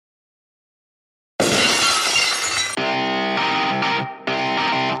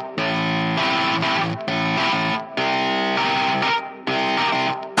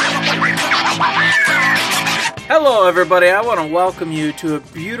Hello, everybody. I want to welcome you to a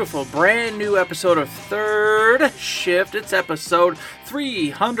beautiful, brand new episode of Third Shift. It's episode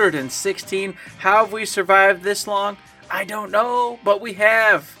 316. How have we survived this long? I don't know, but we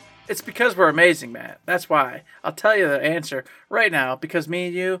have. It's because we're amazing, Matt. That's why. I'll tell you the answer right now. Because me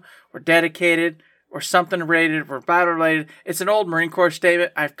and you, we're dedicated, we're something related, we're battle related. It's an old Marine Corps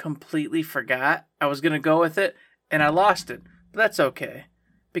statement. I've completely forgot. I was going to go with it, and I lost it. But that's okay.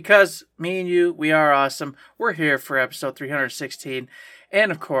 Because me and you, we are awesome. We're here for episode 316.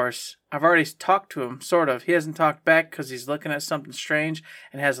 And of course, I've already talked to him, sort of. He hasn't talked back because he's looking at something strange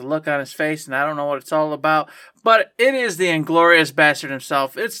and has a look on his face, and I don't know what it's all about. But it is the inglorious bastard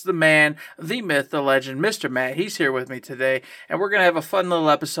himself. It's the man, the myth, the legend, Mr. Matt. He's here with me today, and we're going to have a fun little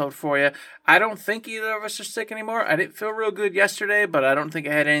episode for you. I don't think either of us are sick anymore. I didn't feel real good yesterday, but I don't think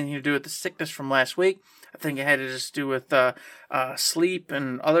it had anything to do with the sickness from last week. I think it had to just do with sleep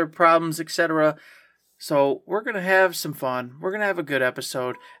and other problems, etc. So we're going to have some fun. We're going to have a good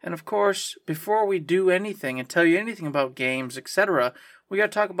episode. And of course, before we do anything and tell you anything about games, etc., we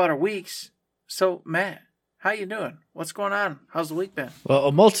got to talk about our weeks. So, Matt, how you doing? What's going on? How's the week been? Well,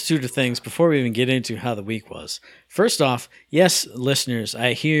 a multitude of things before we even get into how the week was. First off, yes, listeners,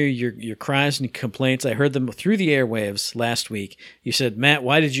 I hear your cries and complaints. I heard them through the airwaves last week. You said, Matt,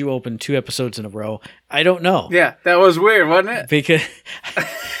 why did you open 2 episodes in a row? I don't know. Yeah, that was weird, wasn't it? Because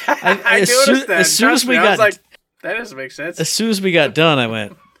I noticed that. As soon as we I got, was like, that doesn't make sense. As soon as we got done, I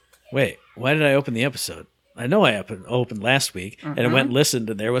went, wait, why did I open the episode? I know I opened last week, and I went and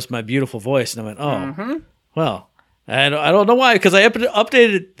listened, and there was my beautiful voice, and I went, oh, well, I don't know why, because I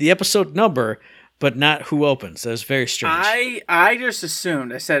updated the episode number, but not who opens. That was very strange. I just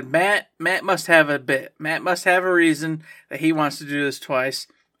assumed. I said, Matt must have a bit. Matt must have a reason that he wants to do this twice.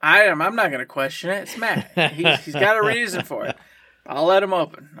 I'm not going to question it. It's Matt. He's got a reason for it. I'll let him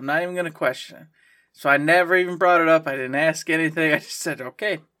open. I'm not even going to question it. So I never even brought it up. I didn't ask anything. I just said,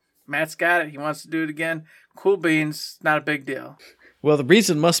 okay, Matt's got it. He wants to do it again. Cool beans. Not a big deal. Well, the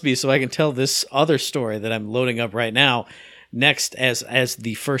reason must be so I can tell this other story that I'm loading up right now next as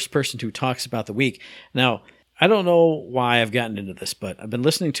the first person who talks about the week. Now, I don't know why I've gotten into this, but I've been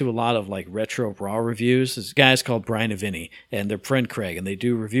listening to a lot of like retro Raw reviews. This guy's called Brian and Vinny and their friend Craig, and they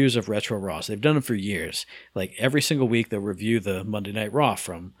do reviews of retro Raws. They've done them for years. Like every single week they'll review the Monday Night Raw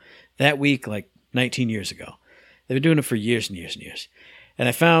from that week, like 19 years ago. They've been doing it for years and years and years. And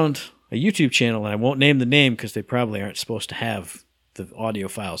I found a YouTube channel, and I won't name the name because they probably aren't supposed to have the audio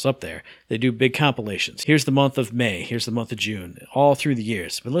files up there. They do big compilations. Here's the month of May. Here's the month of June. All through the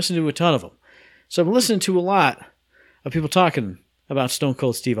years. I've been listening to a ton of them. So I've been listening to a lot of people talking about Stone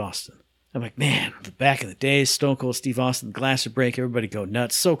Cold Steve Austin. I'm like, man, back in the days, Stone Cold Steve Austin, glass would break, everybody go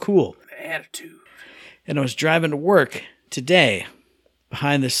nuts. So cool. Attitude. And I was driving to work today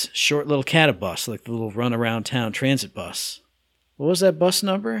behind this short little catabus, like the little run around town transit bus. What was that bus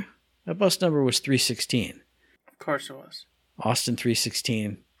number? That bus number was 316. Of course it was. Austin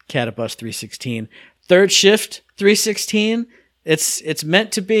 316, Catabus 316, Third Shift 316. It's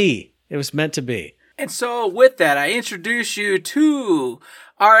meant to be. It was meant to be. And so with that, I introduce you to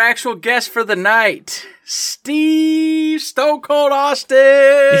our actual guest for the night, Steve Stone Cold Austin.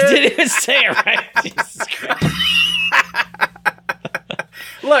 You didn't even say it right. Jesus Christ.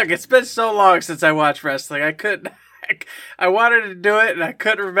 Look, it's been so long since I watched wrestling. I wanted to do it, and I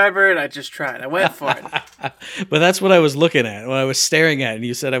couldn't remember it. I just tried. I went for it. But that's what I was looking at, what I was staring at. And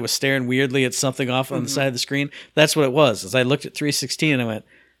you said I was staring weirdly at something off on the side of the screen. That's what it was. As I looked at 316, and I went,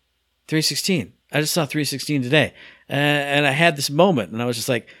 316. I just saw 316 today. And I had this moment, and I was just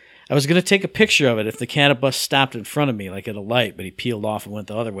like, I was going to take a picture of it if the catabus stopped in front of me, like at a light, but he peeled off and went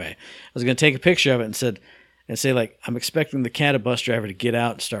the other way. I was going to take a picture of it and say, like, I'm expecting the catabus driver to get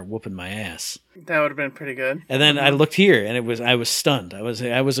out and start whooping my ass. That would have been pretty good. And then I looked here, and I was stunned. I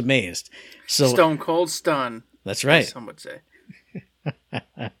was amazed. So Stone Cold Stun. That's right. Some would say.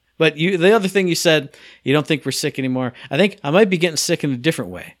 But the other thing you said, you don't think we're sick anymore. I think I might be getting sick in a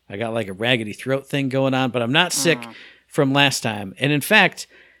different way. I got like a raggedy throat thing going on, but I'm not sick from last time. And in fact,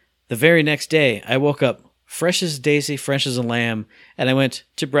 the very next day, I woke up fresh as a daisy, fresh as a lamb, and I went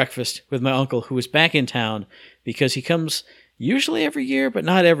to breakfast with my uncle, who was back in town because he comes usually every year, but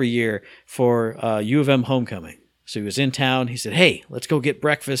not every year, for U of M homecoming. So he was in town. He said, hey, let's go get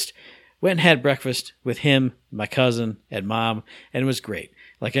breakfast. Went and had breakfast with him, my cousin, and mom, and it was great.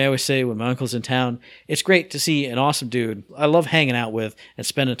 Like I always say when my uncle's in town, it's great to see an awesome dude I love hanging out with and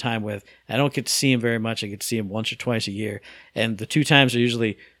spending time with. I don't get to see him very much. I get to see him once or twice a year. And the 2 times are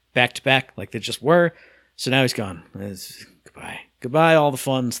usually back to back like they just were. So now he's gone. Goodbye. Goodbye all the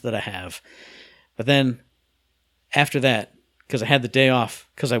funds that I have. But then after that, because I had the day off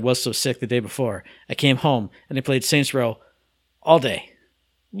because I was so sick the day before. I came home and I played Saints Row all day.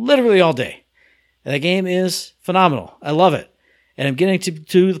 Literally all day. And that game is phenomenal. I love it. And I'm getting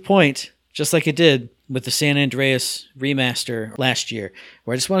to the point, just like I did with the San Andreas remaster last year,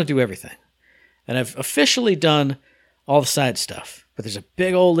 where I just want to do everything. And I've officially done all the side stuff. But there's a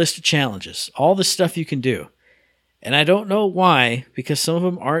big old list of challenges. All the stuff you can do. And I don't know why, because some of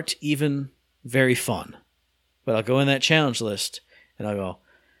them aren't even very fun. But I'll go in that challenge list, and I'll go,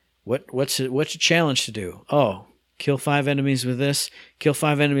 what's a challenge to do? Oh, kill 5 enemies with this, kill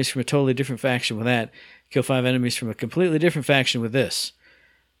 5 enemies from a totally different faction with that, kill 5 enemies from a completely different faction with this.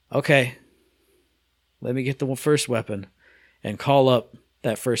 Okay, let me get the first weapon and call up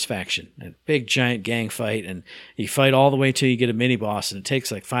that first faction. A big giant gang fight, and you fight all the way till you get a mini-boss, and it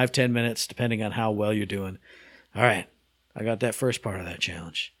takes like 5-10 minutes, depending on how well you're doing. All right, I got that first part of that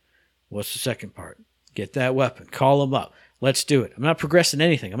challenge. What's the second part? Get that weapon. Call them up. Let's do it. I'm not progressing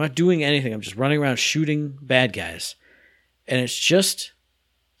anything. I'm not doing anything. I'm just running around shooting bad guys. And it's just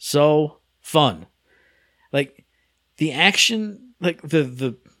so fun. Like, the action, like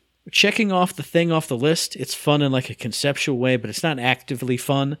the checking off the thing off the list, it's fun in like a conceptual way, but it's not actively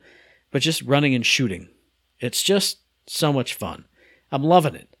fun, but just running and shooting. It's just so much fun. I'm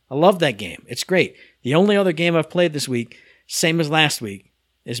loving it. I love that game. It's great. The only other game I've played this week, same as last week,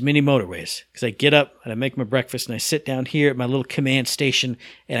 is Mini Motorways. Because I get up and I make my breakfast and I sit down here at my little command station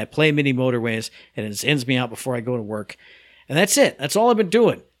and I play Mini Motorways and it ends me out before I go to work. And that's it. That's all I've been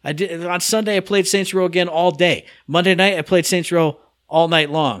doing. On Sunday, I played Saints Row again all day. Monday night, I played Saints Row all night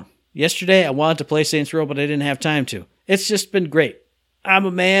long. Yesterday, I wanted to play Saints Row, but I didn't have time to. It's just been great. I'm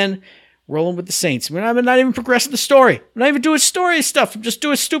a man rolling with the Saints. I'm not even progressing the story. I'm not even doing story stuff. I'm just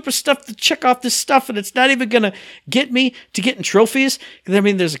doing stupid stuff to check off this stuff, and it's not even going to get me to getting trophies. I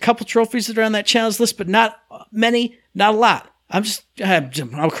mean, there's a couple trophies that are on that challenge list, but not many, not a lot. I'm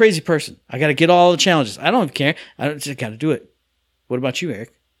a crazy person. I got to get all the challenges. I don't care. I just got to do it. What about you,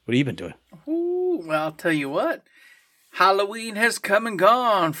 Eric? What have you been doing? Ooh, well, I'll tell you what. Halloween has come and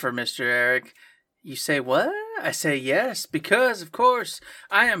gone for Mr. Eric. You say what? I say yes, because, of course,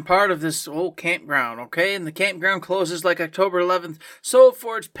 I am part of this old campground, okay? And the campground closes like October 11th. So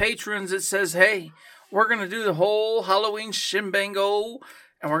for its patrons, it says, hey, we're going to do the whole Halloween shimbango,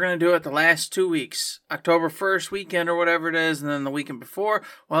 and we're going to do it the last 2 weeks. October 1st weekend or whatever it is, and then the weekend before.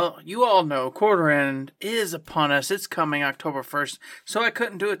 Well, you all know quarter end is upon us. It's coming October 1st. So I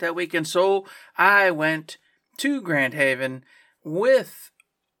couldn't do it that weekend. So I went to Grand Haven with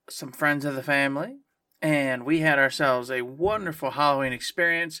some friends of the family, and we had ourselves a wonderful Halloween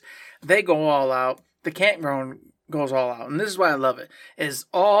experience. They go all out. The campground goes all out, and this is why I love it, is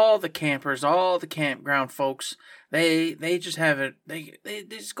all the campers, all the campground folks, they just have it, they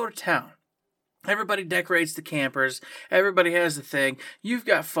just go to town. Everybody decorates the campers. Everybody has the thing. You've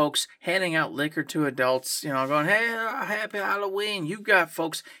got folks handing out liquor to adults, going, hey, happy Halloween. You've got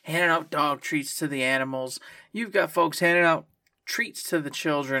folks handing out dog treats to the animals. You've got folks handing out treats to the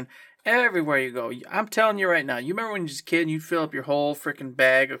children. Everywhere you go. I'm telling you right now, you remember when you was a kid and you'd fill up your whole freaking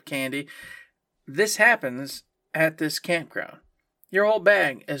bag of candy? This happens at this campground. Your whole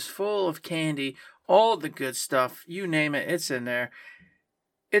bag is full of candy, all the good stuff, you name it, it's in there.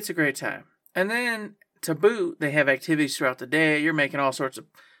 It's a great time. And then, to boot, they have activities throughout the day. You're making all sorts of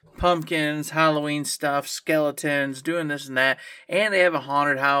pumpkins, Halloween stuff, skeletons, doing this and that. And they have a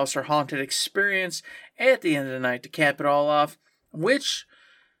haunted house or haunted experience at the end of the night to cap it all off, which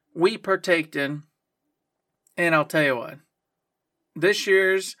we partaked in. And I'll tell you what, this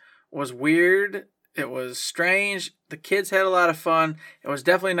year's was weird. It was strange. The kids had a lot of fun. It was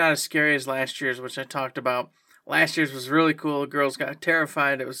definitely not as scary as last year's, which I talked about. Last year's was really cool. The girls got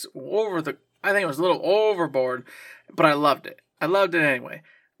terrified. It was I think it was a little overboard, but I loved it. I loved it anyway.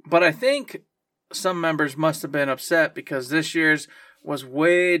 But I think some members must have been upset because this year's was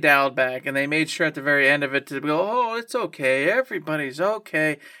way dialed back, and they made sure at the very end of it to go, oh, it's okay, everybody's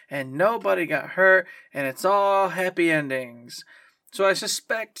okay, and nobody got hurt, and it's all happy endings. So I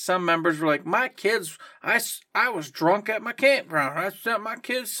suspect some members were like, my kids, I was drunk at my campground. I sent my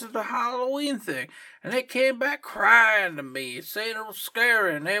kids to the Halloween thing, and they came back crying to me, saying it was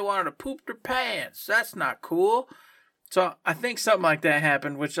scary, and they wanted to poop their pants. That's not cool. So I think something like that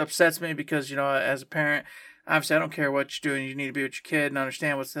happened, which upsets me because, as a parent, obviously I don't care what you're doing. You need to be with your kid and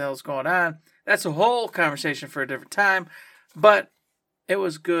understand what the hell's going on. That's a whole conversation for a different time. But it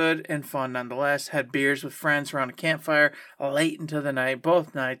was good and fun nonetheless. Had beers with friends around a campfire late into the night,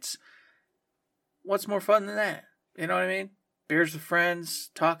 both nights. What's more fun than that? You know what I mean? Beers with friends,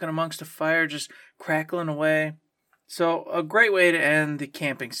 talking amongst a fire, just crackling away. So a great way to end the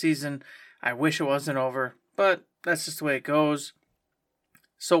camping season. I wish it wasn't over, but that's just the way it goes.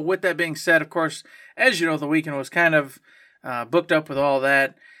 So with that being said, of course, as you know, the weekend was kind of booked up with all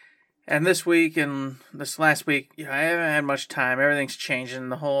that. And this week and this last week, I haven't had much time. Everything's changing.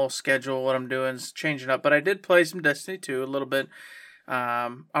 The whole schedule, what I'm doing is changing up. But I did play some Destiny 2 a little bit.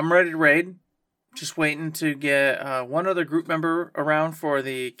 I'm ready to raid. Just waiting to get one other group member around for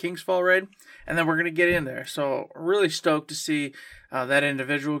the Kingsfall raid. And then we're going to get in there. So really stoked to see that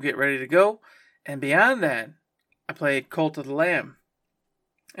individual get ready to go. And beyond that, I played Cult of the Lamb.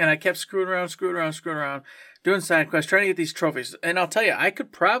 And I kept screwing around, doing side quests, trying to get these trophies. And I'll tell you, I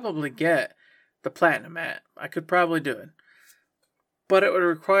could probably get the Platinum at. I could probably do it. But it would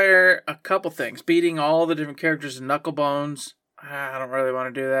require a couple things. Beating all the different characters in Knucklebones. I don't really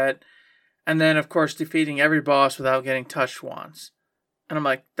want to do that. And then, of course, defeating every boss without getting touched once. And I'm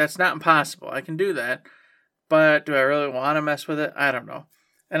like, that's not impossible. I can do that. But do I really want to mess with it? I don't know.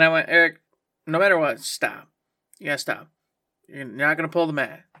 And I went, Eric, no matter what, stop. You gotta stop. You're not going to pull the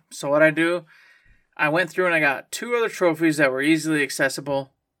mat. So what I do, I went through and I got 2 other trophies that were easily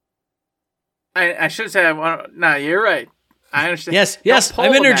accessible. I should say, no, you're right. I understand. Yes,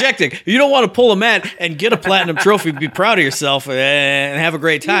 I'm interjecting. You don't want to pull a mat and get a platinum trophy, be proud of yourself, and have a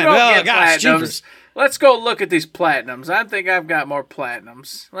great time. Oh, gosh, jeepers. Let's go look at these platinums. I think I've got more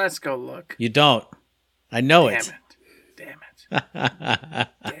platinums. Let's go look. You don't. I know it. Damn it.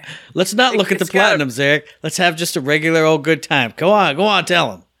 Let's not look at the platinums, Eric. Let's have just a regular old good time. Go on,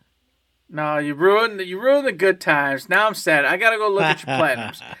 tell him. No, you ruined the good times. Now I'm sad. I gotta go look at your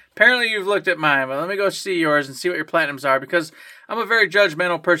platinums. Apparently you've looked at mine, but let me go see yours and see what your platinums are, because I'm a very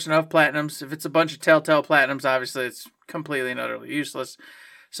judgmental person of platinums. If it's a bunch of Telltale platinums, obviously it's completely and utterly useless.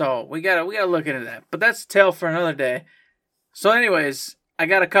 So we gotta look into that. But that's a tale for another day. So anyways, I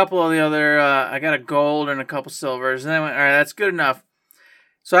got a couple of the other, I got a gold and a couple silvers, and I went, all right, that's good enough.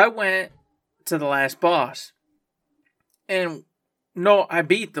 So I went to the last boss. And no, I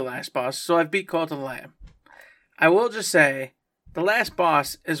beat the last boss, so I beat Cult of the Lamb. I will just say, the last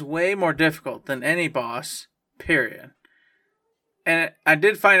boss is way more difficult than any boss, period. And I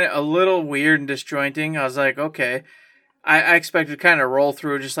did find it a little weird and disjointing. I was like, okay, I expected to kind of roll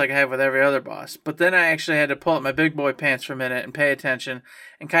through just like I have with every other boss. But then I actually had to pull up my big boy pants for a minute and pay attention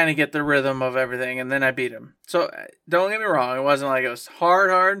and kind of get the rhythm of everything, and then I beat him. So don't get me wrong, it wasn't like it was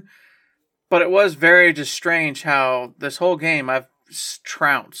hard, but it was very just strange how this whole game I've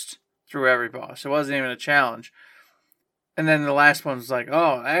trounced through every boss. It wasn't even a challenge. And then the last one was like,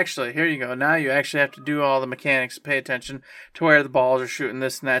 oh, actually, here you go. Now you actually have to do all the mechanics, pay attention to where the balls are shooting,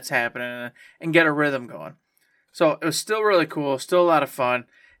 this and that's happening, and get a rhythm going. So it was still really cool, still a lot of fun.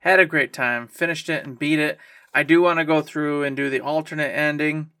 Had a great time, finished it and beat it. I do want to go through and do the alternate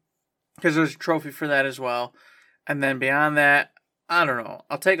ending, because there's a trophy for that as well. And then beyond that, I don't know.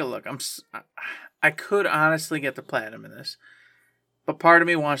 I'll take a look. I could honestly get the platinum in this. But part of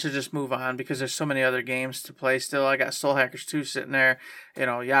me wants to just move on because there's so many other games to play still. I got Soul Hackers 2 sitting there.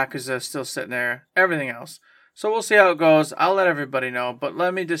 Yakuza still sitting there. Everything else. So we'll see how it goes. I'll let everybody know. But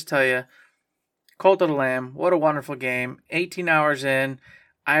let me just tell you, Cult of the Lamb, what a wonderful game. 18 hours in.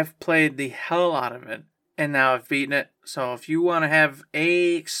 I've played the hell out of it. And now I've beaten it. So if you want to have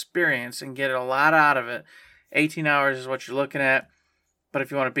a experience and get a lot out of it, 18 hours is what you're looking at. But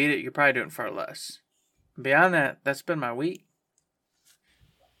if you want to beat it, you're probably doing far less. Beyond that, that's been my week.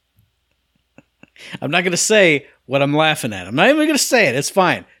 I'm not going to say what I'm laughing at. I'm not even going to say it. It's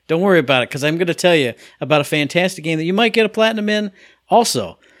fine. Don't worry about it, because I'm going to tell you about a fantastic game that you might get a platinum in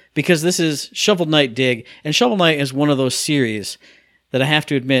also, because this is Shovel Knight Dig, and Shovel Knight is one of those series that I have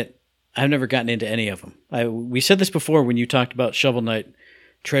to admit I've never gotten into any of them. We said this before when you talked about Shovel Knight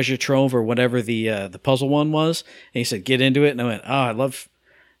Treasure Trove or whatever the puzzle one was, and you said get into it, and I went, oh, I love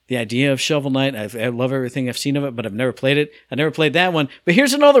the idea of Shovel Knight. I love everything I've seen of it, but I've never played it. I never played that one. But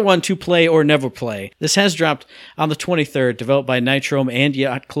here's another one to play or never play. This has dropped on the 23rd, developed by Nitrome and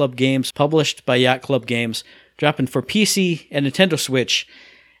Yacht Club Games, published by Yacht Club Games, dropping for PC and Nintendo Switch.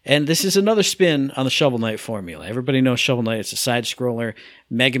 And this is another spin on the Shovel Knight formula. Everybody knows Shovel Knight. It's a side-scroller,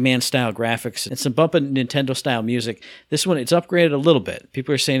 Mega Man-style graphics, and some bumping Nintendo-style music. This one, it's upgraded a little bit.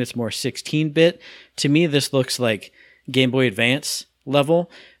 People are saying it's more 16-bit. To me, this looks like Game Boy Advance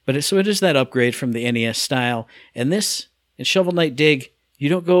level. But it is that upgrade from the NES style. And this, in Shovel Knight Dig, you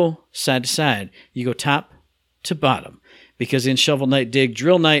don't go side to side. You go top to bottom. Because in Shovel Knight Dig,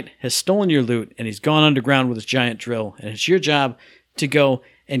 Drill Knight has stolen your loot, and he's gone underground with his giant drill. And it's your job to go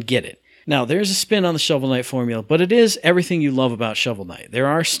and get it. Now, there's a spin on the Shovel Knight formula, but it is everything you love about Shovel Knight. There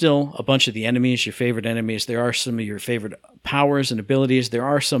are still a bunch of the enemies, your favorite enemies. There are some of your favorite powers and abilities. There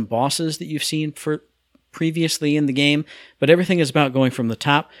are some bosses that you've seen for previously in the game, but everything is about going from the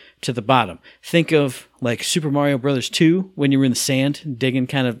top to the bottom. Think of like Super Mario Brothers 2 when you were in the sand, digging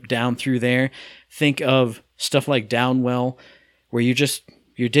kind of down through there. Think of stuff like Downwell, where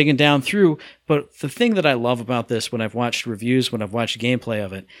you're digging down through. But the thing that I love about this, when I've watched reviews, when I've watched gameplay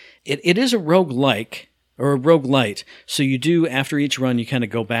of it, it is a roguelike, or a roguelite. So you do, after each run, you kind of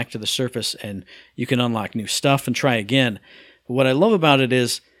go back to the surface and you can unlock new stuff and try again. But what I love about it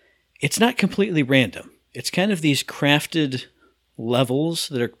is it's not completely random. It's kind of these crafted levels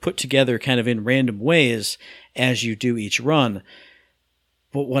that are put together kind of in random ways as you do each run.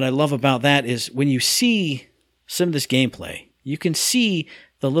 But what I love about that is when you see some of this gameplay, you can see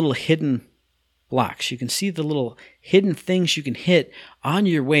the little hidden blocks. You can see the little hidden things you can hit on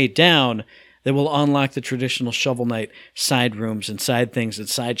your way down that will unlock the traditional Shovel Knight side rooms and side things and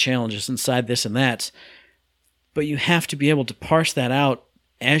side challenges and side this and that. But you have to be able to parse that out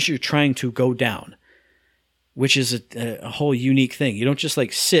as you're trying to go down, which is a whole unique thing. You don't just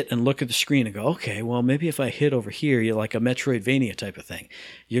like sit and look at the screen and go, okay, well, maybe if I hit over here, you're like a Metroidvania type of thing.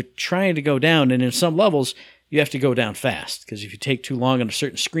 You're trying to go down, and in some levels, you have to go down fast, because if you take too long on a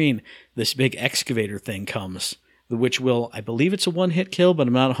certain screen, this big excavator thing comes, which will, I believe it's a one-hit kill, but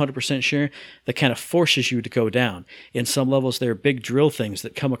I'm not 100% sure, that kind of forces you to go down. In some levels, there are big drill things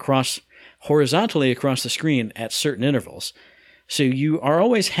that come across horizontally across the screen at certain intervals. So you are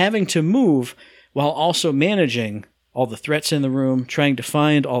always having to move while also managing all the threats in the room, trying to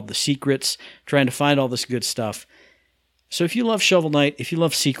find all the secrets, trying to find all this good stuff. So if you love Shovel Knight, if you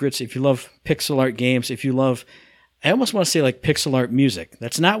love secrets, if you love pixel art games, if you love, I almost want to say like pixel art music.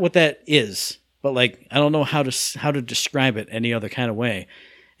 That's not what that is, but like I don't know how to describe it any other kind of way.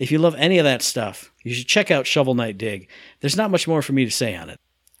 If you love any of that stuff, you should check out Shovel Knight Dig. There's not much more for me to say on it.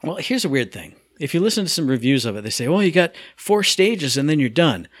 Well, here's a weird thing. If you listen to some reviews of it, they say, well, you got 4 stages and then you're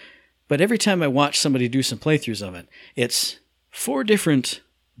done. But every time I watch somebody do some playthroughs of it, it's 4 different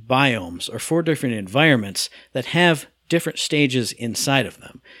biomes or 4 different environments that have different stages inside of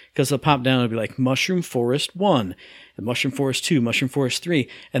them. Because they'll pop down and be like Mushroom Forest 1, and Mushroom Forest 2, Mushroom Forest 3,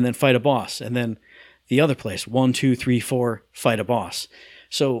 and then fight a boss. And then the other place, 1, 2, 3, 4, fight a boss.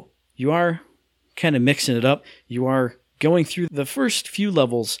 So you are kind of mixing it up. You are going through the first few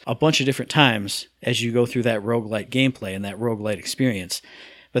levels a bunch of different times as you go through that roguelite gameplay and that roguelite experience.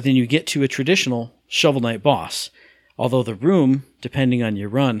 But then you get to a traditional Shovel Knight boss, although the room, depending on your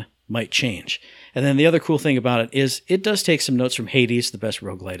run, might change. And then the other cool thing about it is it does take some notes from Hades, the best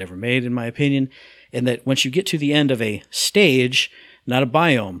roguelite ever made, in my opinion, in that once you get to the end of a stage, not a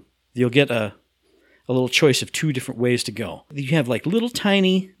biome, you'll get a little choice of 2 different ways to go. You have like little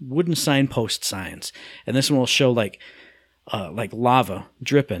tiny wooden signpost signs, and this one will show like lava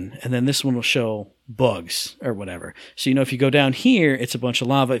dripping, and then this one will show bugs or whatever. So, if you go down here, it's a bunch of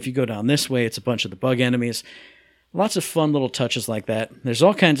lava. If you go down this way, it's a bunch of the bug enemies. Lots of fun little touches like that. There's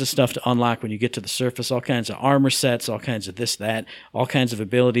all kinds of stuff to unlock when you get to the surface, all kinds of armor sets, all kinds of this, that, all kinds of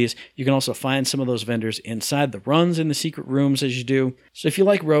abilities. You can also find some of those vendors inside the runs in the secret rooms as you do. So if you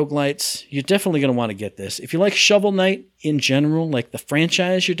like roguelites, you're definitely going to want to get this. If you like Shovel Knight in general, like the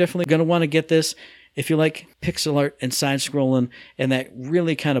franchise, you're definitely going to want to get this. If you like pixel art and side-scrolling and that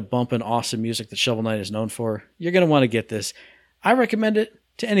really kind of bumping awesome music that Shovel Knight is known for, you're going to want to get this. I recommend it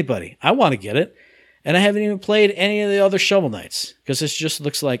to anybody. I want to get it. And I haven't even played any of the other Shovel Knights because this just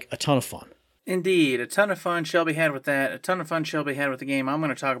looks like a ton of fun. Indeed. A ton of fun shall be had with that. A ton of fun shall be had with the game I'm going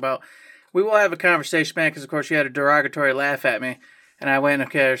to talk about. We will have a conversation, man, because, of course, you had a derogatory laugh at me. And I went,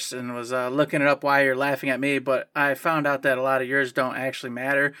 of course, and was looking it up why you're laughing at me. But I found out that a lot of yours don't actually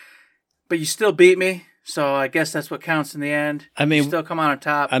matter. But you still beat me. So I guess that's what counts in the end. I mean, you still come out on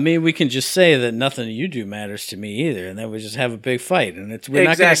top. I mean, we can just say that nothing you do matters to me either, and then we just have a big fight, and we're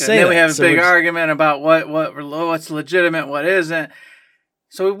not going to say that. Then we have a big argument about what's legitimate, what isn't.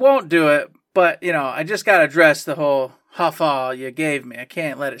 So we won't do it. But I just got to address the whole huff-all you gave me. I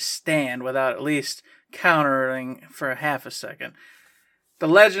can't let it stand without at least countering for a half a second. The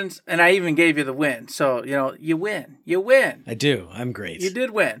Legends, and I even gave you the win. So you win. You win. I do. I'm great. You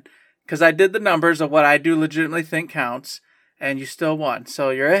did win. Because I did the numbers of what I do legitimately think counts, and you still won. So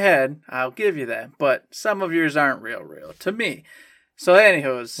you're ahead. I'll give you that. But some of yours aren't real to me. So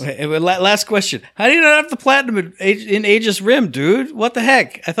anywho's. Last question. How do you not have the platinum in Aegis Rim, dude? What the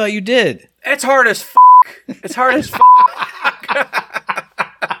heck? I thought you did. It's hard as f***. It's hard as f***.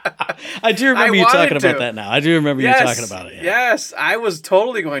 I do remember you talking about that now. I do remember you talking about it. Yeah. Yes, I was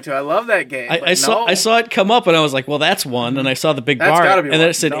totally going to. I love that game. I saw it come up, and I was like, well, that's one. And I saw the big bar, and then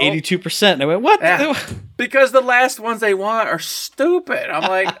it said 82%. And I went, what? Yeah. Because the last ones they want are stupid. I'm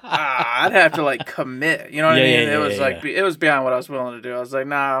like, I'd have to like commit. You know what I mean? It was beyond what I was willing to do. I was like,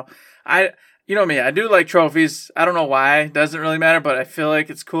 no, you know me, I do like trophies. I don't know why. It doesn't really matter, but I feel like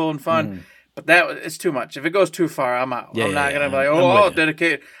it's cool and fun. But it's too much. If it goes too far, I'm out. I'm not gonna be like, I'll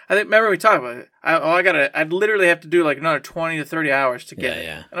dedicate. I think remember we talked about it. I'd literally have to do like another 20 to 30 hours to get it.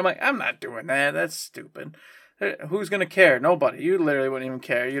 And I'm like, I'm not doing that. That's stupid. Who's gonna care? Nobody. You literally wouldn't even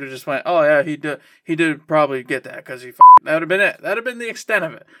care. You'd have just went, oh yeah, he did probably get that because that would have been it. That'd have been the extent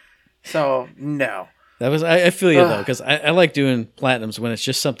of it. So no. That was I feel you though, because I like doing platinums when it's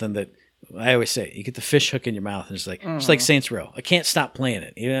just something that I always say, you get the fish hook in your mouth, and it's like it's like Saints Row. I can't stop playing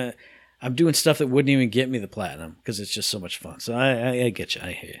it. I'm doing stuff that wouldn't even get me the platinum because it's just so much fun. So I get you.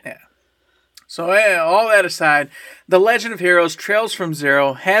 I hear you. Yeah. So all that aside, The Legend of Heroes Trails from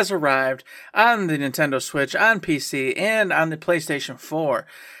Zero has arrived on the Nintendo Switch, on PC, and on the PlayStation 4.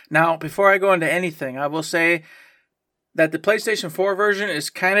 Now, before I go into anything, I will say that the PlayStation 4 version is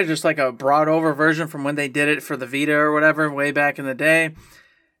kind of just like a brought over version from when they did it for the Vita or whatever way back in the day.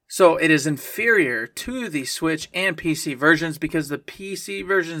 So it is inferior to the Switch and PC versions because the PC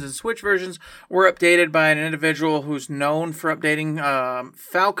versions and Switch versions were updated by an individual who's known for updating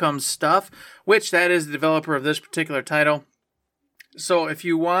Falcom's stuff, which that is the developer of this particular title. So if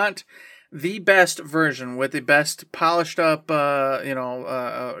you want the best version with the best polished up,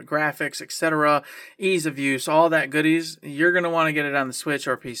 graphics, etc., ease of use, all that goodies, you're going to want to get it on the Switch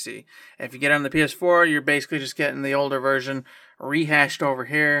or PC. If you get it on the PS4, you're basically just getting the older version rehashed over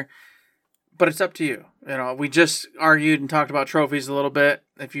here, but it's up to you. We just argued and talked about trophies a little bit.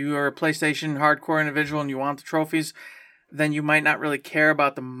 If you are a PlayStation hardcore individual and you want the trophies, then you might not really care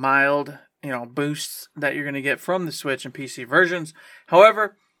about the mild, boosts that you're going to get from the Switch and PC versions.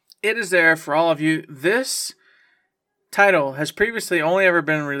 However, it is there for all of you. This title has previously only ever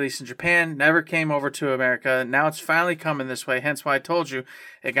been released in Japan, never came over to America. Now it's finally coming this way, hence why I told you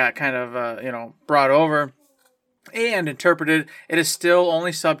it got kind of, brought over and interpreted. It is still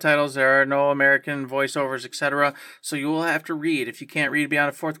only subtitles. There are no American voiceovers, etc. So you will have to read. If you can't read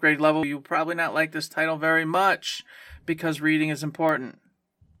beyond a 4th grade level, you'll probably not like this title very much because reading is important.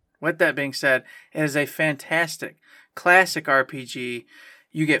 With that being said, it is a fantastic, classic RPG.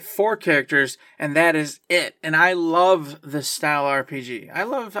 You get 4 characters, and that is it. And I love this style RPG. I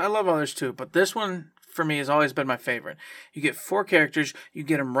love others too, but this one, for me, has always been my favorite. You get 4 characters, you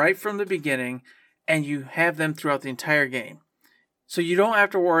get them right from the beginning, and you have them throughout the entire game. So you don't have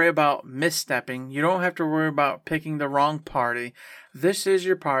to worry about misstepping. You don't have to worry about picking the wrong party. This is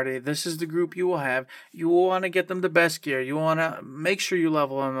your party. This is the group you will have. You will want to get them the best gear. You want to make sure you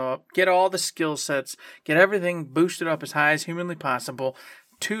level them up, get all the skill sets, get everything boosted up as high as humanly possible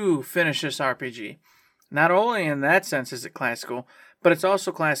to finish this RPG. Not only in that sense is it classical, but it's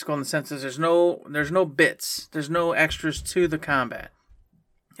also classical in the sense that there's no bits. There's no extras to the combat.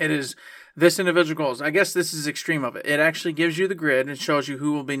 It is this individual goals. I guess this is extreme of it. It actually gives you the grid and shows you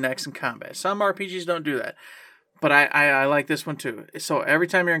who will be next in combat. Some RPGs don't do that, but I like this one too. So every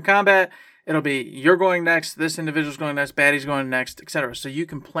time you're in combat, it'll be you're going next, this individual's going next, baddie's going next, etc. So you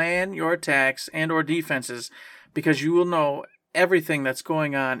can plan your attacks and or defenses because you will know everything that's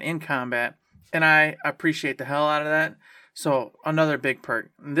going on in combat, and I appreciate the hell out of that. So another big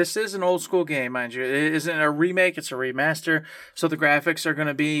perk. This is an old school game, mind you. It isn't a remake, it's a remaster. So the graphics are going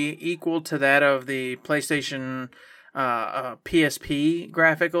to be equal to that of the PlayStation PSP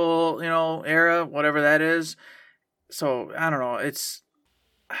graphical, era, whatever that is. So I don't know.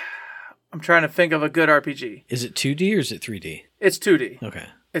 I'm trying to think of a good RPG. Is it 2D or is it 3D? It's 2D. Okay.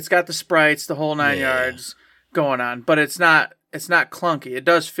 It's got the sprites, the whole 9 yards going on, but it's not clunky. It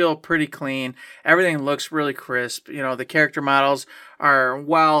does feel pretty clean. Everything looks really crisp. The character models are,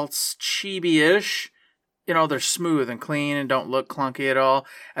 while it's chibi-ish, they're smooth and clean and don't look clunky at all.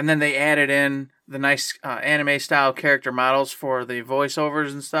 And then they added in the nice anime-style character models for the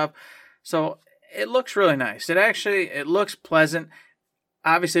voiceovers and stuff. So it looks really nice. It looks pleasant.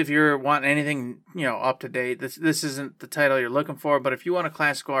 Obviously, if you're wanting anything, up to date, this isn't the title you're looking for. But if you want a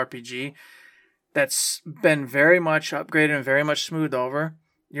classical RPG that's been very much upgraded and very much smoothed over,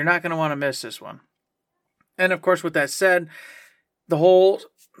 you're not going to want to miss this one. And of course, with that said, the whole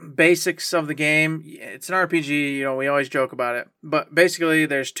basics of the game, it's an RPG, we always joke about it. But basically,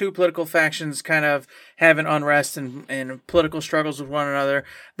 there's 2 political factions kind of having unrest and political struggles with one another.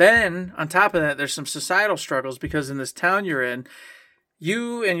 Then, on top of that, there's some societal struggles because in this town you're in,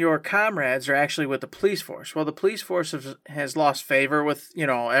 you and your comrades are actually with the police force. Well, the police force has lost favor with,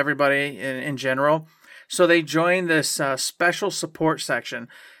 everybody in general. So they joined this special support section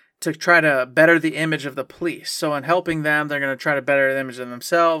to try to better the image of the police. So in helping them, they're going to try to better the image of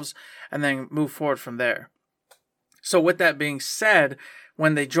themselves and then move forward from there. So with that being said,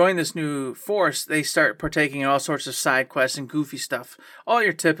 when they join this new force, they start partaking in all sorts of side quests and goofy stuff. All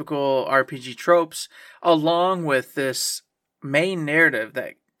your typical RPG tropes, along with this main narrative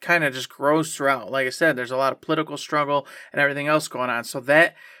that kind of just grows throughout. Like I said, there's a lot of political struggle and everything else going on. So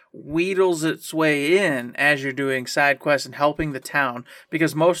that wheedles its way in as you're doing side quests and helping the town,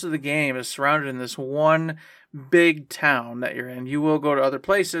 because most of the game is surrounded in this one big town that you're in. You will go to other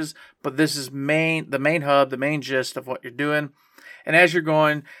places, but this is the main hub, the main gist of what you're doing. And as you're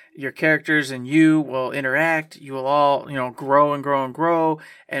going, your characters and you will interact. You will all, grow and grow and grow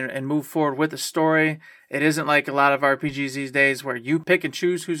and move forward with the story. It isn't like a lot of RPGs these days where you pick and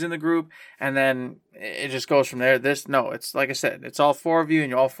choose who's in the group and then it just goes from there. It's like I said, it's all four of you,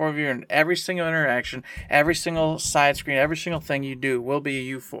 and all four of you in every single interaction, every single side screen, every single thing you do will be a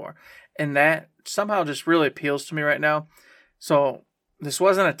you four. And that somehow just really appeals to me right now. So this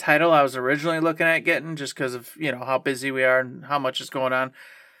wasn't a title I was originally looking at getting just because of, how busy we are and how much is going on.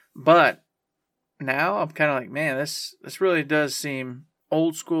 But now I'm kind of like, man, this really does seem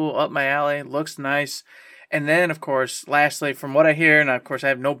old school, up my alley, looks nice. And then, of course, lastly, from what I hear, and of course I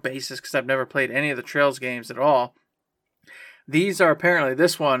have no basis because I've never played any of the Trails games at all, these are apparently,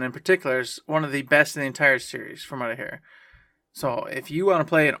 this one in particular, is one of the best in the entire series, from what I hear. So if you want to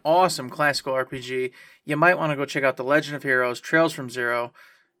play an awesome classical RPG, you might want to go check out The Legend of Heroes, Trails from Zero,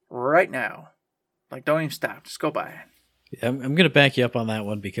 right now. Like, don't even stop. Just go buy it. I'm going to back you up on that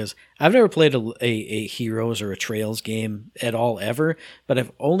one because I've never played a Heroes or a Trails game at all ever, but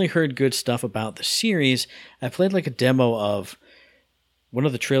I've only heard good stuff about the series. I played like a demo of one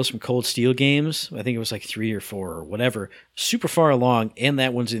of the Trails from Cold Steel games. I think it was like 3 or 4 or whatever, super far along, and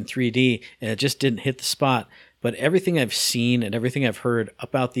that one's in 3D, and it just didn't hit the spot. But everything I've seen and everything I've heard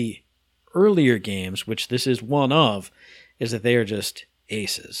about the earlier games, which this is one of, is that they are just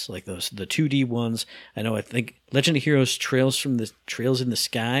aces. Like the 2D ones. I think Legend of Heroes Trails in the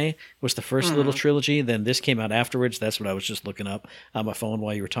Sky was the first little trilogy. Then this came out afterwards. That's what I was just looking up on my phone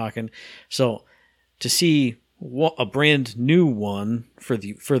while you were talking. So to see a brand new one for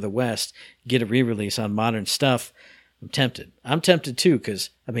the West get a re-release on modern stuff, I'm tempted. I'm tempted too, because,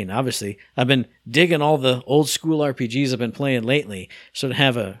 obviously, I've been digging all the old school RPGs I've been playing lately, so to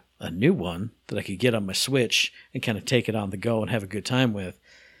have a new one that I could get on my Switch and kind of take it on the go and have a good time with,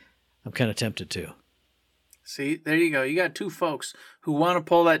 I'm kind of tempted too. See, there you go. You got two folks who want to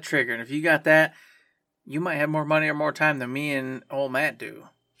pull that trigger, and if you got that, you might have more money or more time than me and old Matt do.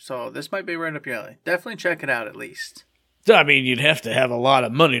 So this might be right up your alley. Definitely check it out at least. You'd have to have a lot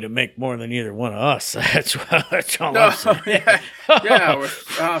of money to make more than either one of us. That's all I'm saying. Yeah,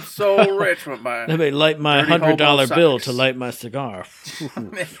 I'm so rich with my... Let me light my $100 bill to light my cigar.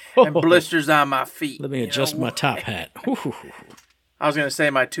 And blisters on my feet. Let me adjust my top hat. I was going to say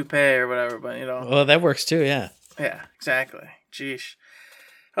my toupee or whatever, but Well, that works too, yeah. Yeah, exactly. Jeesh.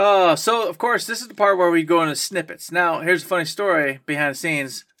 So, of course, this is the part where we go into snippets. Now, here's a funny story behind the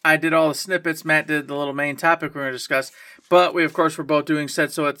scenes. I did all the snippets. Matt did the little main topic we're going to discuss. But we, of course, were both doing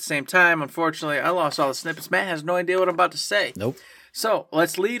said so at the same time. Unfortunately, I lost all the snippets. Matt has no idea what I'm about to say. Nope. So,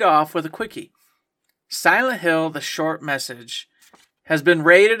 let's lead off with a quickie. Silent Hill, the short message, has been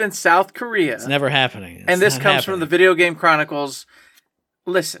raided in South Korea. It's never happening. And this comes from the Video Game Chronicles.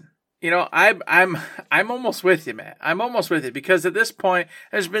 Listen. I'm almost with you, Matt. I'm almost with you because at this point,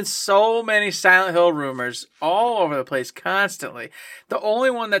 there's been so many Silent Hill rumors all over the place constantly. The only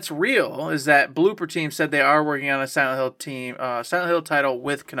one that's real is that Blooper Team said they are working on a Silent Hill title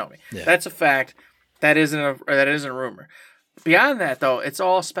with Konami. Yeah. That's a fact. That isn't a rumor. Beyond that, though, it's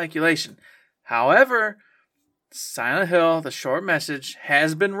all speculation. However, Silent Hill, the short message,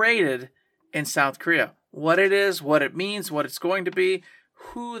 has been raided in South Korea. What it is, what it means, what it's going to be,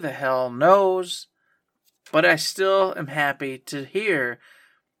 who the hell knows? But I still am happy to hear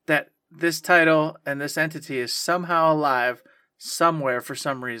that this title and this entity is somehow alive somewhere for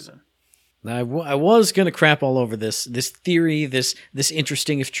some reason. Now, I was going to crap all over this theory, this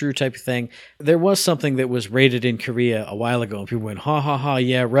interesting if true type of thing. There was something that was rated in Korea a while ago, and people went, ha ha ha,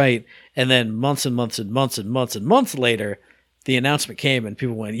 yeah, right. And then months and months and months and months and months later, the announcement came and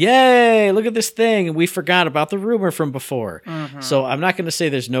people went, yay, look at this thing. And we forgot about the rumor from before. Mm-hmm. So I'm not going to say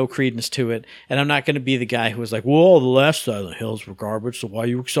there's no credence to it. And I'm not going to be the guy who was like, well, the last Silent Hills were garbage, so why are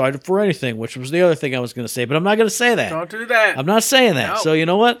you excited for anything? Which was the other thing I was going to say. But I'm not going to say that. Don't do that. I'm not saying that. No. So you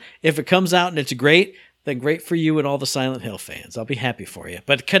know what? If it comes out and it's great, then great for you and all the Silent Hill fans. I'll be happy for you.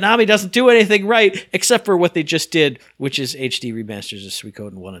 But Konami doesn't do anything right except for what they just did, which is HD remasters of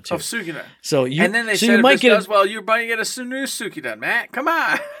Suikoden 1 and 2. Of Suikoden. So and then they said if this does well, you might get a new Suikoden, Matt. Come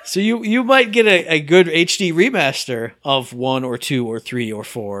on. So you might get a good HD remaster of 1 or 2 or 3 or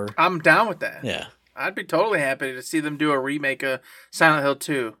 4. I'm down with that. Yeah. I'd be totally happy to see them do a remake of Silent Hill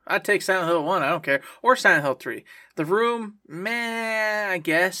 2. I'd take Silent Hill 1, I don't care. Or Silent Hill 3. The Room, meh, I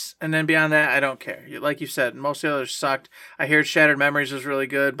guess. And then beyond that, I don't care. Like you said, most of the others sucked. I heard Shattered Memories was really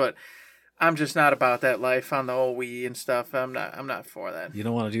good, but I'm just not about that life on the old Wii and stuff. I'm not for that. You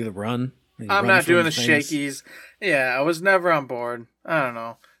don't want to do the run? I'm not doing the shakies. Yeah, I was never on board. I don't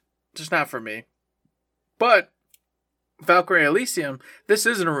know. Just not for me. But Valkyrie Elysium, this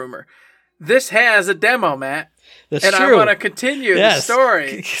isn't a rumor. This has a demo, Matt. That's and true. I want to continue the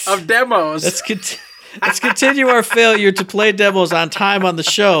story of demos. Let's continue our failure to play demos on time on the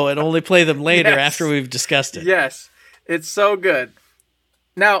show and only play them later after we've discussed it. Yes, it's so good.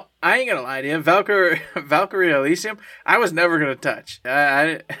 Now, I ain't going to lie to you. Valkyrie Elysium, I was never going to touch.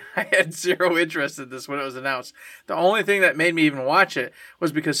 I had zero interest in this when it was announced. The only thing that made me even watch it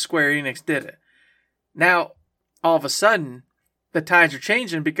was because Square Enix did it. Now, all of a sudden, the tides are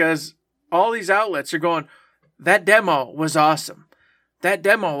changing because all these outlets are going, that demo was awesome. That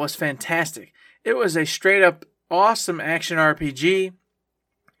demo was fantastic. It was a straight up awesome action RPG.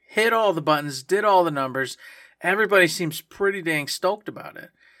 Hit all the buttons, did all the numbers. Everybody seems pretty dang stoked about it.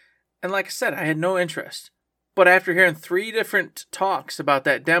 And like I said, I had no interest. But after hearing 3 different talks about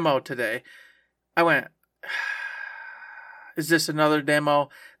that demo today, I went, is this another demo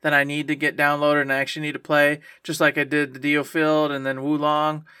that I need to get downloaded and I actually need to play? Just like I did the DioField and then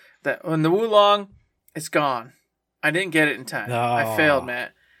Wulong. When the Wulong, it's gone. I didn't get it in time. Oh. I failed,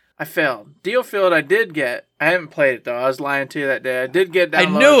 Matt. I failed. DioField I did get. I haven't played it, though. I was lying to you that day. I did get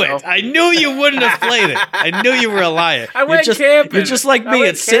downloaded. I knew it. I knew you wouldn't have played it. I knew you were a liar. I went camping. You're just like me.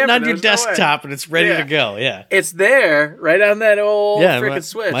 It's sitting on your desktop and it's ready to go. Yeah. It's there, right on that old freaking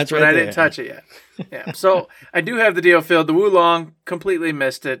Switch, but I didn't touch it yet. Yeah. So I do have the DioField. The Wulong, completely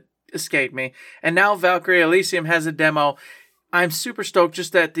missed it. Escaped me. And now Valkyrie Elysium has a demo. I'm super stoked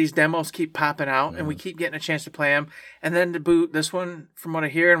just that these demos keep popping out and we keep getting a chance to play them. And then to boot, this one, from what I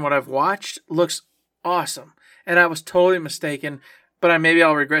hear and what I've watched, looks awesome. And I was totally mistaken, but maybe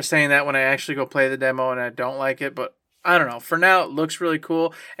I'll regret saying that when I actually go play the demo and I don't like it. But I don't know. For now, it looks really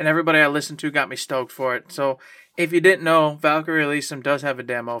cool, and everybody I listened to got me stoked for it. So if you didn't know, Valkyrie Elysium does have a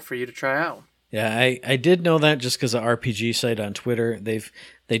demo for you to try out. Yeah, I did know that just because the RPG site on Twitter,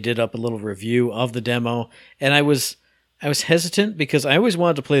 they did up a little review of the demo, and I was hesitant because I always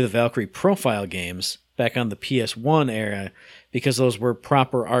wanted to play the Valkyrie Profile games back on the PS1 era because those were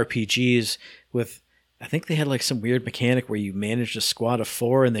proper RPGs with, I think they had like some weird mechanic where you managed a squad of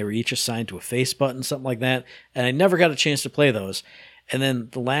 4 and they were each assigned to a face button, something like that. And I never got a chance to play those. And then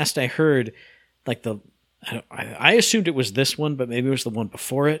the last I heard, like I assumed it was this one, but maybe it was the one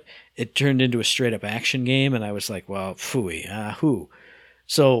before it. It turned into a straight up action game. And I was like, well, phooey, who?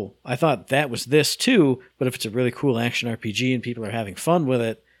 So I thought that was this too, but if it's a really cool action RPG and people are having fun with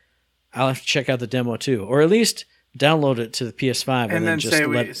it, I'll have to check out the demo too, or at least download it to the PS5 and then just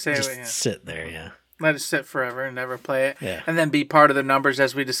let it sit there. Yeah, let it sit forever and never play it. Yeah. And then be part of the numbers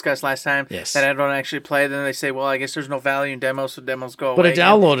as we discussed last time. Yes. That I don't actually play. Then they say, well, I guess there's no value in demos, so demos go away. But I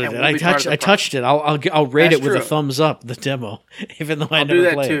downloaded it. I touched it. I'll rate it with a thumbs up. The demo, even though I never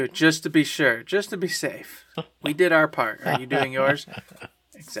played. I'll do that too, just to be sure, just to be safe. We did our part. Are you doing yours?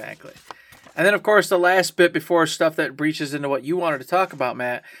 Exactly. And then, of course, the last bit before stuff that breaches into what you wanted to talk about,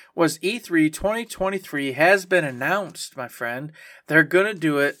 Matt, was E3 2023 has been announced, my friend. They're going to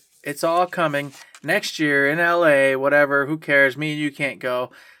do it. It's all coming next year in LA, whatever. Who cares? Me and you can't go.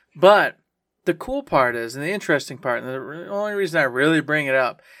 But the cool part is, and the interesting part, and the only reason I really bring it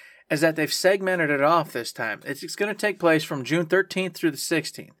up, is that they've segmented it off this time. It's going to take place from June 13th through the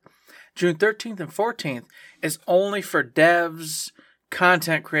 16th. June 13th and 14th is only for devs,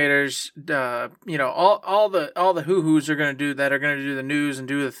 content creators, all the hoo-hoos are going to do the news and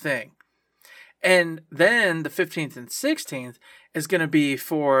do the thing. And then the 15th and 16th is going to be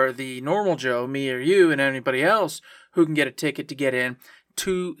for the normal Joe, me or you, and anybody else who can get a ticket to get in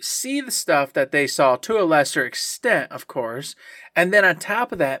to see the stuff that they saw to a lesser extent, of course. And then on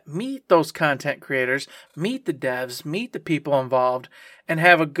top of that, meet those content creators, meet the devs, meet the people involved, and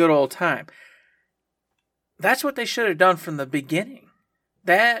have a good old time. That's what they should have done from the beginning.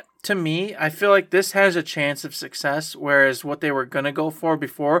 That, to me, I feel like this has a chance of success, whereas what they were going to go for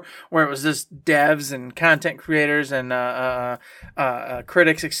before, where it was just devs and content creators and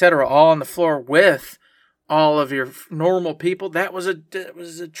critics, etc., all on the floor with all of your normal people, that was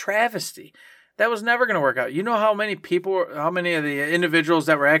a travesty. that was never going to work out. You know how many of the individuals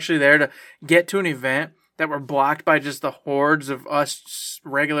that were actually there to get to an event that were blocked by just the hordes of us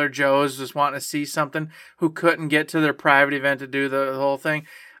regular Joes just wanting to see something who couldn't get to their private event to do the whole thing.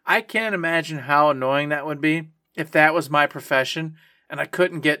 I can't imagine how annoying that would be if that was my profession and I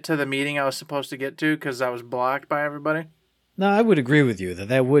couldn't get to the meeting I was supposed to get to because I was blocked by everybody. No, I would agree with you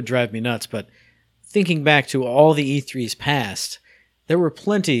that would drive me nuts, but thinking back to all the E3s past, there were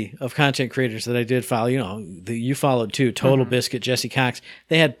plenty of content creators that I did follow. You know, you followed too. Total Biscuit, Jesse Cox.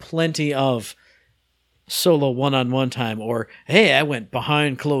 They had plenty of solo one-on-one time, or, hey, I went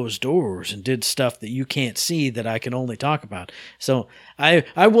behind closed doors and did stuff that you can't see that I can only talk about. So I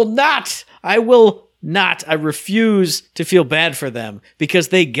refuse to feel bad for them because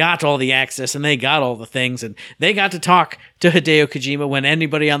they got all the access and they got all the things and they got to talk to Hideo Kojima when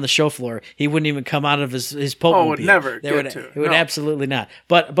anybody on the show floor, he wouldn't even come out of his Pokemobile. Oh, it would never It would absolutely not.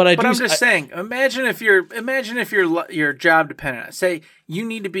 But I'm just saying, imagine if your job depended on it. Say you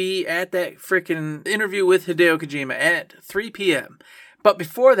need to be at that freaking interview with Hideo Kojima at 3 p.m. But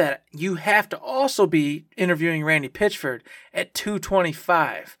before that, you have to also be interviewing Randy Pitchford at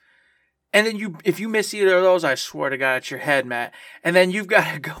 2:25. And then if you miss either of those, I swear to God, it's your head, Matt. And then you've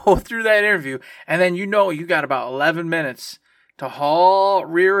got to go through that interview, and then you got about 11 minutes to haul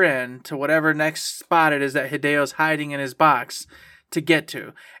rear end to whatever next spot it is that Hideo's hiding in his box to get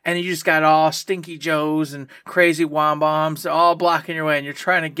to. And you just got all Stinky Joes and crazy Wombombs all blocking your way, and you're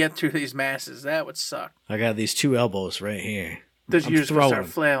trying to get through these masses. That would suck. I got these two elbows right here. You just start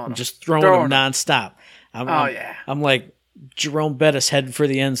flailing them. I'm just throwing them nonstop. I'm like Jerome Bettis heading for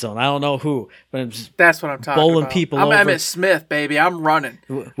the end zone. I don't know who, but I'm just that's what I'm talking bowling about. people I'm over. Emmitt Smith, baby. I'm running.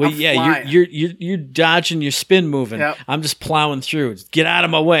 Well, you're dodging, you're spin moving. Yep. I'm just plowing through. Get out of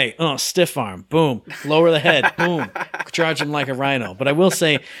my way. Oh, stiff arm. Boom. Lower the head. Boom. Charge him like a rhino. But I will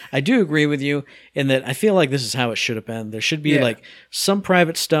say, I do agree with you in that I feel like this is how it should have been. There should be like some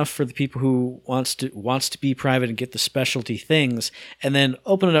private stuff for the people who wants to be private and get the specialty things, and then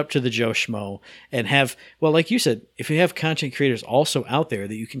open it up to the Joe Schmo and have, well, like you said, if you have content creators also out there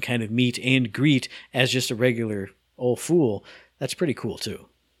that you can kind of meet and greet as just a regular old fool, that's pretty cool too.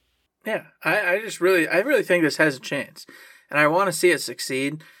 Yeah, I really think this has a chance, and I want to see it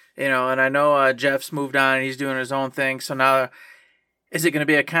succeed. You know, and I know Jeff's moved on and he's doing his own thing. So now, is it going to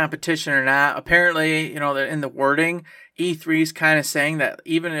be a competition or not? Apparently, you know, in the wording, E3's kind of saying that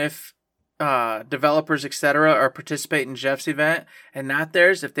even if developers, etc., are participating in Jeff's event and not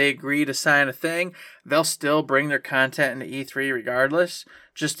theirs, if they agree to sign a thing, they'll still bring their content into E3 regardless,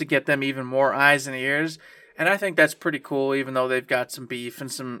 just to get them even more eyes and ears. And I think that's pretty cool, even though they've got some beef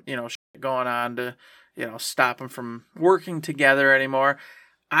and some, you know, shit going on to, you know, stop them from working together anymore.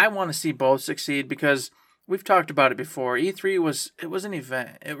 I want to see both succeed because we've talked about it before. E3 was an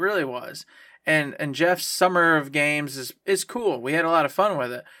event. It really was. And Jeff's Summer of Games is cool. We had a lot of fun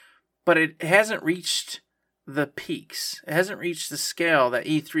with it. But it hasn't reached the peaks. It hasn't reached the scale that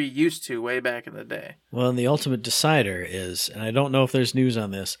E3 used to way back in the day. Well, and the ultimate decider is, and I don't know if there's news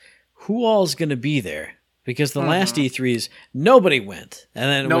on this, who all is going to be there? Because the last E3s, nobody went.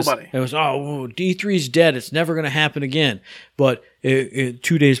 And then it was E3's dead. It's never going to happen again. But 2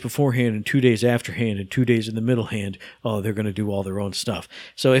 days beforehand and 2 days afterhand and 2 days in the middle hand, they're going to do all their own stuff.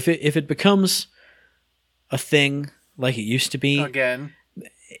 So if it becomes a thing like it used to be, again,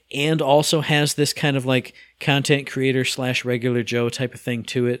 and also has this kind of like content creator / regular Joe type of thing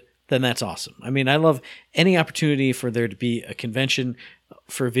to it, then that's awesome. I mean, I love any opportunity for there to be a convention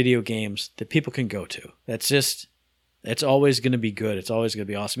for video games that people can go to. It's always going to be good. It's always going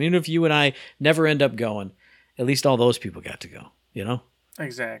to be awesome. Even if you and I never end up going, at least all those people got to go, you know?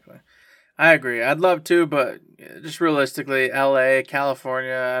 Exactly. I agree. I'd love to, but just realistically, LA,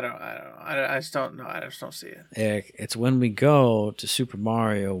 California, I just don't know. I just don't see it. Eric, it's when we go to Super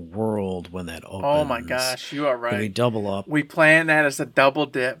Mario World when that opens. Oh my gosh, you are right. We double up. We plan that as a double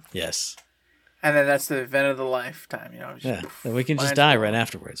dip. Yes. And then that's the event of the lifetime, you know. Then we can just die right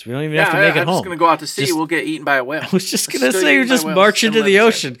afterwards. We don't even have to make it home. I'm just going to go out to sea. We'll get eaten by a whale. I was just going to say, you just march into the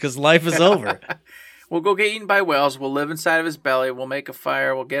ocean because life is over. We'll go get eaten by whales. We'll live inside of his belly. We'll make a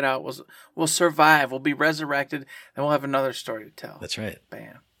fire. We'll get out. We'll survive. We'll be resurrected. And we'll have another story to tell. That's right.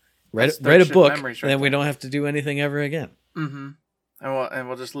 Bam. Write a book, and then we don't have to do anything ever again. Mm-hmm. And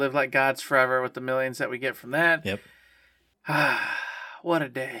we'll just live like gods forever with the millions that we get from that. Yep. What a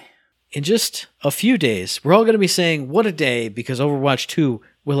day. In just a few days, we're all going to be saying, what a day, because Overwatch 2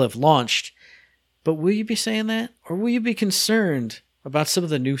 will have launched. But will you be saying that? Or will you be concerned about some of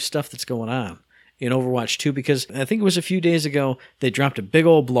the new stuff that's going on in Overwatch 2? Because I think it was a few days ago, they dropped a big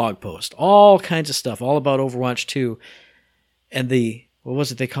old blog post. All kinds of stuff, all about Overwatch 2. And the what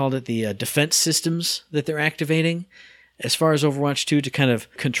was it they called it? The defense systems that they're activating as far as Overwatch 2 to kind of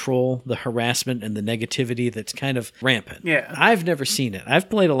control the harassment and the negativity that's kind of rampant. Yeah. I've never seen it. I've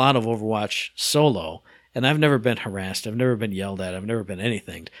played a lot of Overwatch solo, and I've never been harassed. I've never been yelled at. I've never been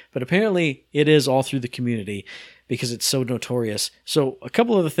anything. But apparently it is all through the community because it's so notorious. So a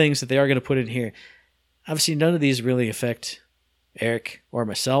couple of the things that they are going to put in here, obviously none of these really affect Eric or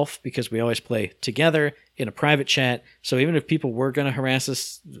myself because we always play together in a private chat. So even if people were going to harass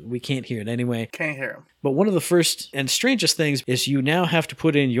us, we can't hear it anyway. Can't hear them. But one of the first and strangest things is you now have to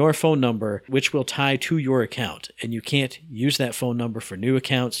put in your phone number, which will tie to your account. And you can't use that phone number for new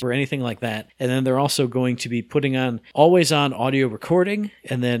accounts or anything like that. And then they're also going to be putting on always on audio recording.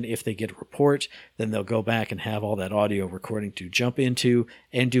 And then if they get a report, then they'll go back and have all that audio recording to jump into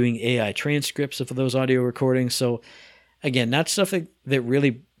and doing AI transcripts of those audio recordings. So again, not stuff that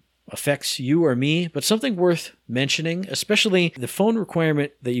really affects you or me, but something worth mentioning, especially the phone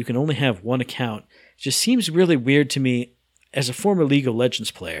requirement that you can only have one account, just seems really weird to me as a former League of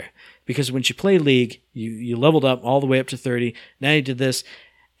Legends player. Because when you play League, you leveled up all the way up to 30, now you did this,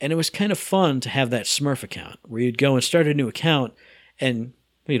 and it was kind of fun to have that Smurf account, where you'd go and start a new account, and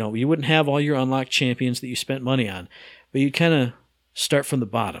you wouldn't have all your unlocked champions that you spent money on, but you'd kind of start from the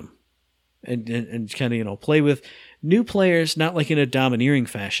bottom and kind of, play with new players, not like in a domineering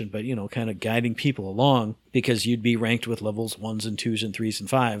fashion, but, kind of guiding people along because you'd be ranked with levels 1s and 2s and 3s and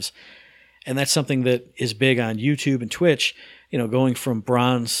 5s. And that's something that is big on YouTube and Twitch, going from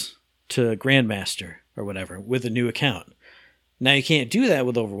bronze to grandmaster or whatever with a new account. Now you can't do that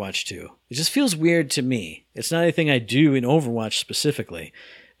with Overwatch 2. It just feels weird to me. It's not anything I do in Overwatch specifically,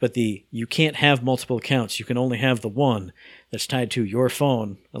 but you can't have multiple accounts. You can only have the one that's tied to your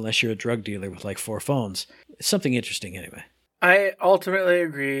phone unless you're a drug dealer with like 4 phones. It's something interesting anyway. I ultimately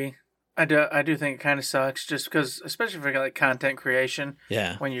agree. I do think it kind of sucks just because, especially for like content creation,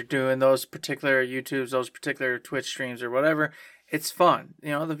 yeah, when you're doing those particular YouTubes, those particular Twitch streams or whatever, it's fun.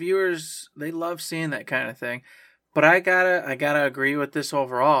 The viewers, they love seeing that kind of thing. But I gotta agree with this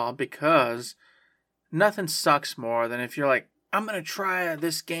overall because nothing sucks more than if you're like, I'm gonna try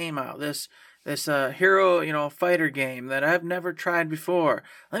this game out, this hero, fighter game that I've never tried before.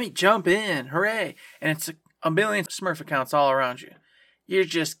 Let me jump in, hooray! And it's a million Smurf accounts all around you. You're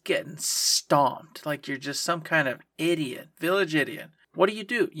just getting stomped like you're just some kind of idiot, village idiot. What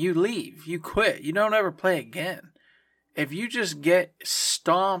do? You leave, you quit, you don't ever play again. If you just get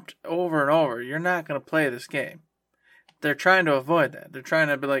stomped over and over, you're not gonna play this game. They're trying to avoid that. They're trying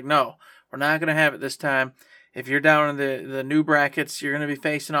to be like, no, we're not going to have it this time. If you're down in the new brackets, you're going to be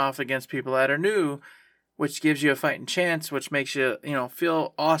facing off against people that are new, which gives you a fighting chance, which makes you,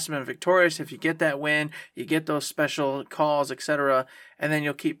 feel awesome and victorious. If you get that win, you get those special calls, etc., and then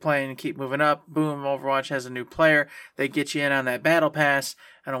you'll keep playing and keep moving up. Boom, Overwatch has a new player. They get you in on that battle pass,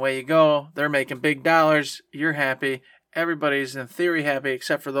 and away you go. They're making big dollars. You're happy. Everybody's in theory happy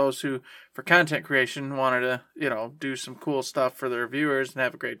except for those who, for content creation, wanted to, do some cool stuff for their viewers and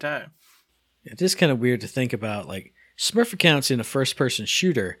have a great time. It is kind of weird to think about, like, Smurf accounts in a first-person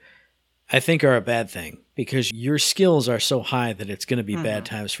shooter, I think are a bad thing because your skills are so high that it's going to be bad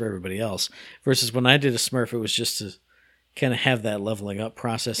times for everybody else. Versus when I did a Smurf, it was just to kind of have that leveling up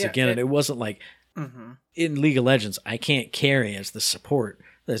process again. And it wasn't like, in League of Legends, I can't carry as the support.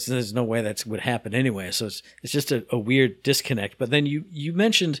 There's no way that would happen anyway. So it's just a weird disconnect. But then you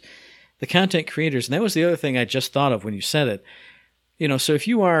mentioned the content creators, and that was the other thing I just thought of when you said it. So if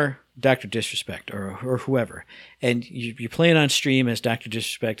you are Dr. Disrespect or whoever, and you're playing on stream as Dr.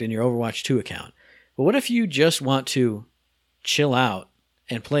 Disrespect in your Overwatch 2 account, but what if you just want to chill out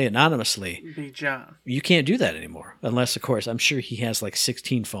and play anonymously? Be John. You can't do that anymore. Unless, of course, I'm sure he has like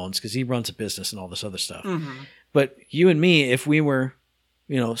 16 phones because he runs a business and all this other stuff. But you and me, if we were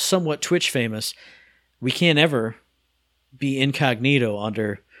somewhat Twitch famous, we can't ever be incognito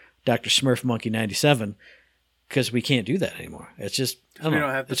under Dr. Smurf Monkey 97 because we can't do that anymore. It's just, we don't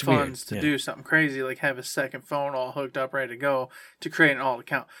have the funds to do something crazy like have a second phone all hooked up, ready to go to create an alt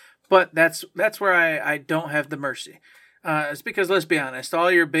account. But that's where I don't have the mercy. It's because, let's be honest,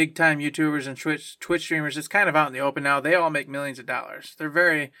 all your big time YouTubers and Twitch streamers, it's kind of out in the open now. They all make millions of dollars. They're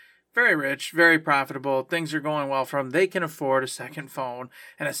very, very rich, very profitable. Things are going well for them. They can afford a second phone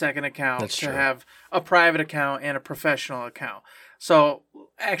and a second account have a private account and a professional account. So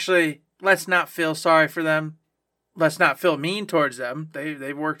actually, let's not feel sorry for them. Let's not feel mean towards them.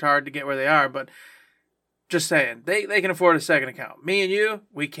 They've worked hard to get where they are, but just saying, they can afford a second account. Me and you,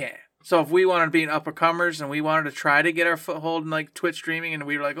 we can't. So if we wanted to be uppercomers and we wanted to try to get our foothold in like Twitch streaming and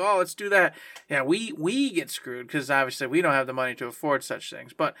we were like, let's do that. Yeah, we get screwed because obviously we don't have the money to afford such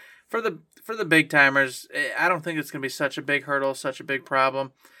things. But for the big timers, I don't think it's going to be such a big hurdle, such a big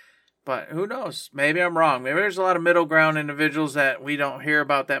problem. But who knows? Maybe I'm wrong. Maybe there's a lot of middle ground individuals that we don't hear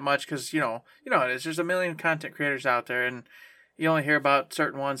about that much because, there's a million content creators out there, and you only hear about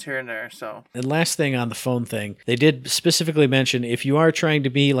certain ones here and there. So. And last thing on the phone thing, they did specifically mention if you are trying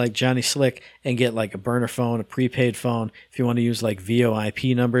to be like Johnny Slick and get like a burner phone, a prepaid phone, if you want to use like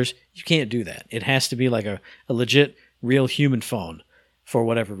VoIP numbers, you can't do that. It has to be like a legit, real human phone for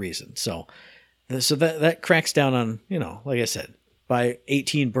whatever reason. So that cracks down on, like I said, buy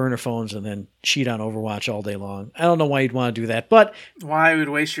 18 burner phones and then cheat on Overwatch all day long. I don't know why you'd want to do that, but... Why would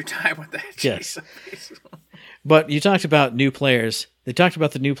waste your time with that? Yes. But you talked about new players. They talked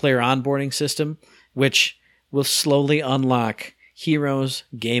about the new player onboarding system, which will slowly unlock heroes,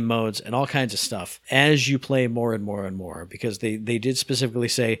 game modes, and all kinds of stuff as you play more and more and more. Because they did specifically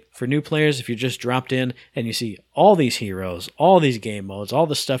say, for new players, if you just dropped in and you see all these heroes, all these game modes, all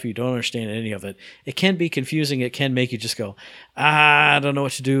the stuff you don't understand any of it, it can be confusing. It can make you just go, I don't know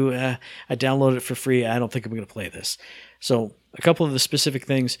what to do. I downloaded it for free. I don't think I'm going to play this. So a couple of the specific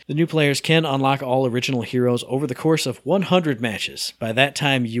things. The new players can unlock all original heroes over the course of 100 matches. By that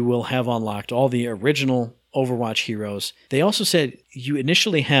time, you will have unlocked all the original Overwatch heroes. They also said you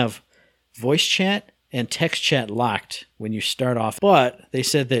initially have voice chat and text chat locked when you start off, but they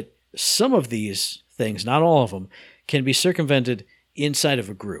said that some of these things, not all of them, can be circumvented inside of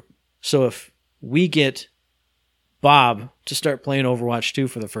a group. So if we get Bob to start playing Overwatch 2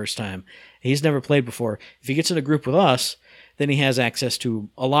 for the first time, he's never played before, if he gets in a group with us, then he has access to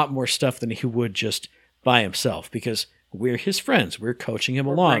a lot more stuff than he would just by himself, because we're his friends. We're coaching him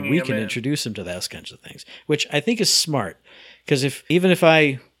along. We can introduce him to those kinds of things, which I think is smart. Because even if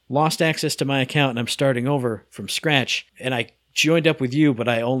I lost access to my account and I'm starting over from scratch, and I joined up with you, but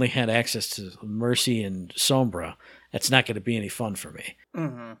I only had access to Mercy and Sombra, that's not going to be any fun for me.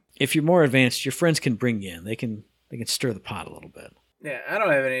 Mm-hmm. If you're more advanced, your friends can bring you in. They can stir the pot a little bit. Yeah, I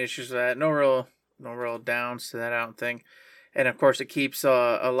don't have any issues with that. No real downs to that, I don't think. And, of course, it keeps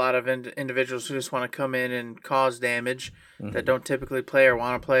a lot of individuals who just want to come in and cause damage that don't typically play or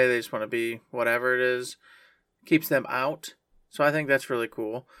want to play. They just want to be whatever it is. Keeps them out. So I think that's really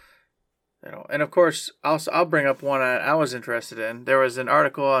cool. And, of course, I'll bring up one I was interested in. There was an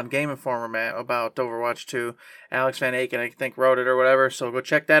article on Game Informer about Overwatch 2. Alex Van Aken, I think, wrote it or whatever. So go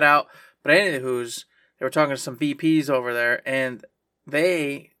check that out. But anywho's, they were talking to some VPs over there, and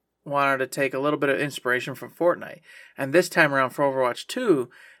they wanted to take a little bit of inspiration from Fortnite. And this time around for Overwatch 2,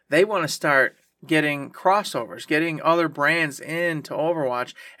 they want to start getting crossovers, getting other brands into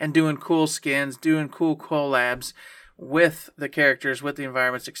Overwatch and doing cool skins, doing cool collabs with the characters, with the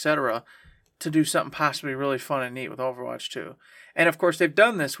environments, etc., to do something possibly really fun and neat with Overwatch 2. And of course, they've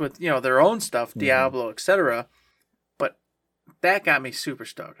done this with, their own stuff, Diablo, etc., that got me super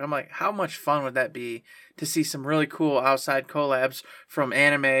stoked. I'm like, how much fun would that be to see some really cool outside collabs from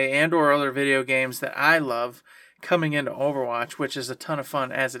anime and or other video games that I love coming into Overwatch, which is a ton of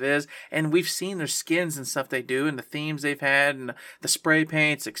fun as it is. And we've seen their skins and stuff they do and the themes they've had and the spray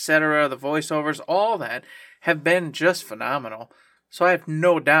paints, etc., the voiceovers, all that have been just phenomenal. So I have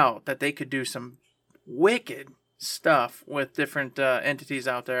no doubt that they could do some wicked stuff with different entities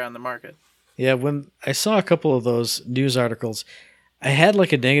out there on the market. Yeah, when I saw a couple of those news articles, I had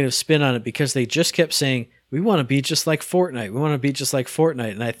like a negative spin on it because they just kept saying, we want to be just like Fortnite. We want to be just like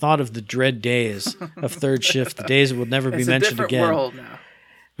Fortnite. And I thought of the dread days of Third Shift, the days that will never be mentioned again. It's a different world now.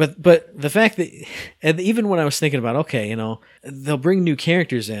 But the fact that, and even when I was thinking about, okay, they'll bring new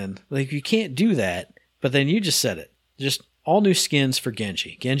characters in. Like, you can't do that. But then you just said it. Just all new skins for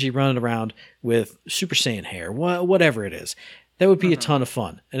Genji. Genji running around with Super Saiyan hair, whatever it is. That would be a ton of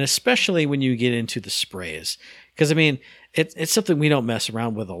fun, and especially when you get into the sprays. Because, it's something we don't mess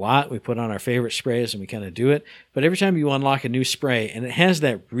around with a lot. We put on our favorite sprays, and we kind of do it. But every time you unlock a new spray, and it has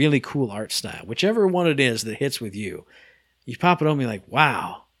that really cool art style, whichever one it is that hits with you, you pop it on me like,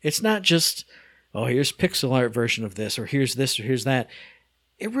 wow. It's not just, oh, here's pixel art version of this, or here's this, or here's that.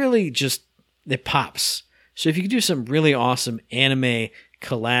 It really just, it pops. So if you can do some really awesome anime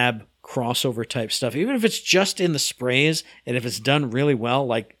collab crossover type stuff, even if it's just in the sprays and if it's done really well,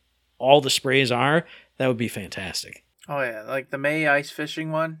 like all the sprays are, that would be fantastic. Oh yeah, like the May ice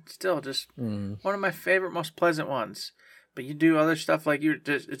fishing one, still just one of my favorite, most pleasant ones. But you do other stuff like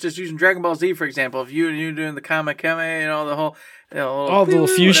it's just using Dragon Ball Z, for example. If you're doing the Kamehameha and all the whole, the little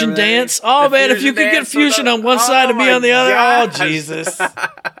fusion dance. Oh man, if you could get fusion on one side and me on the other, oh Jesus!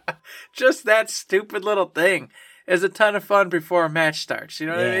 Just that stupid little thing is a ton of fun before a match starts. You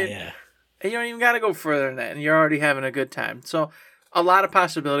know what I mean? Yeah. And you don't even got to go further than that, and you're already having a good time. So a lot of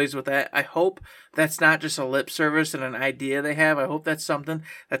possibilities with that. I hope that's not just a lip service and an idea they have. I hope that's something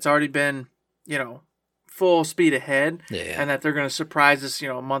that's already been, full speed ahead, and that they're going to surprise us,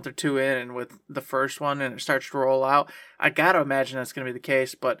 a month or two in, and with the first one, and it starts to roll out. I got to imagine that's going to be the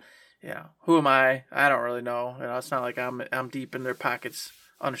case, but who am I? I don't really know. It's not like I'm deep in their pockets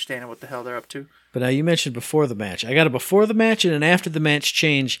understanding what the hell they're up to. But you mentioned before the match. I got a before the match and an after the match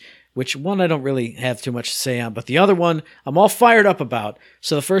change, which one I don't really have too much to say on, but the other one I'm all fired up about.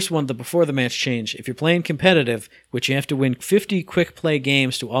 So the first one, the before the match change, if you're playing competitive, which you have to win 50 quick play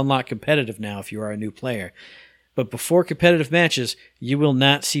games to unlock competitive now if you are a new player. But before competitive matches, you will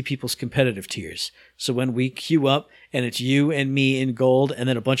not see people's competitive tiers. So when we queue up and it's you and me in gold and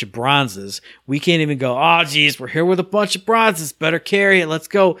then a bunch of bronzes, we can't even go, oh, geez, we're here with a bunch of bronzes. Better carry it. Let's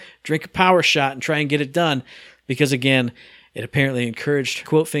go drink a power shot and try and get it done. Because, again, it apparently encouraged,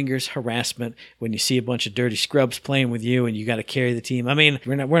 quote fingers, harassment when you see a bunch of dirty scrubs playing with you and you got to carry the team. I mean,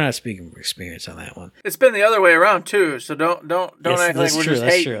 we're not speaking from experience on that one. It's been the other way around, too, so don't act like we're just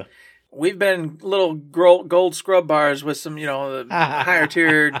hating. True. We've been little gold scrub bars with some, the higher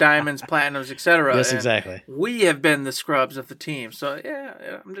tier diamonds, platinums, etc. Yes, exactly. We have been the scrubs of the team. So,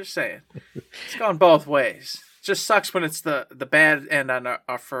 yeah, I'm just saying. It's gone both ways. It just sucks when it's the bad end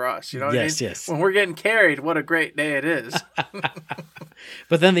for us. You know what I mean? Yes. When we're getting carried, what a great day it is.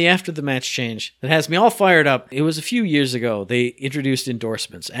 But then the after the match change that has me all fired up. It was a few years ago. They introduced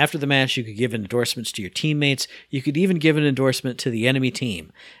endorsements. After the match, you could give endorsements to your teammates. You could even give an endorsement to the enemy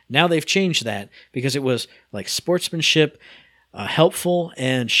team. Now they've changed that because it was like sportsmanship, helpful,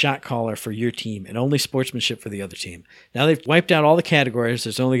 and shot caller for your team, and only sportsmanship for the other team. Now they've wiped out all the categories.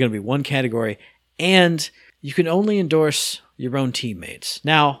 There's only going to be one category, and you can only endorse your own teammates.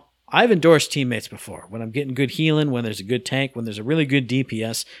 Now, I've endorsed teammates before. When I'm getting good healing, when there's a good tank, when there's a really good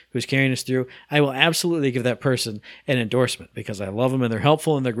DPS who's carrying us through, I will absolutely give that person an endorsement because I love them and they're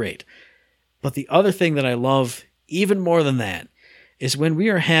helpful and they're great. But the other thing that I love even more than that is when we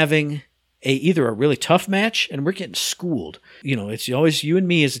are having either a really tough match and we're getting schooled. It's always you and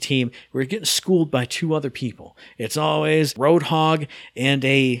me as a team. We're getting schooled by two other people. It's always Roadhog and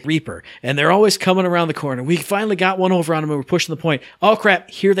a Reaper. And they're always coming around the corner. We finally got one over on them and we're pushing the point. Oh,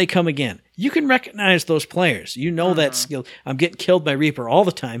 crap, here they come again. You can recognize those players. You know that skill. I'm getting killed by Reaper all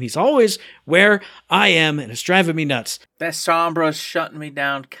the time. He's always where I am, and it's driving me nuts. That Sombra's shutting me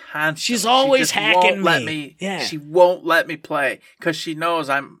down constantly. She's always hacking me. She won't let me play because she knows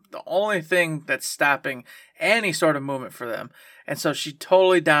I'm the only thing that's stopping any sort of movement for them. And so she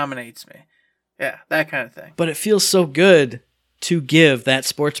totally dominates me. Yeah, that kind of thing. But it feels so good to give that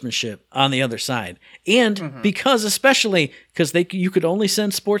sportsmanship on the other side. And especially because you could only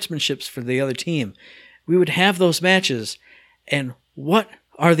send sportsmanships for the other team, we would have those matches. And what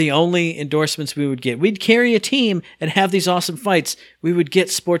are the only endorsements we would get? We'd carry a team and have these awesome fights. We would get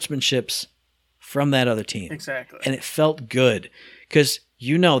sportsmanships from that other team. Exactly. And it felt good because,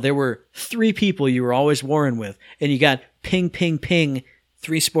 there were 3 people you were always warring with, and you got ping, ping, ping,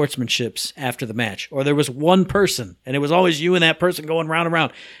 3 sportsmanships after the match. Or there was one person, and it was always you and that person going round and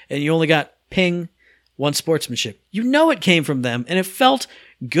round, and you only got ping, 1 sportsmanship. It came from them, and it felt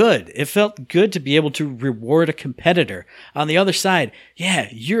good. It felt good to be able to reward a competitor. On the other side, yeah,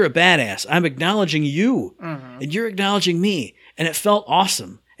 you're a badass. I'm acknowledging you, and you're acknowledging me, and it felt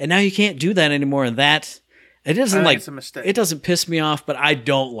awesome. And now you can't do that anymore, and it's a mistake. It doesn't piss me off, but I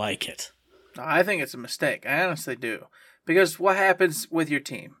don't like it. I think it's a mistake. I honestly do. Because what happens with your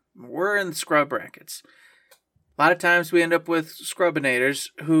team? We're in the scrub brackets. A lot of times we end up with scrubinators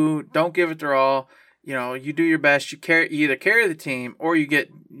who don't give it their all. You do your best. You either carry the team or you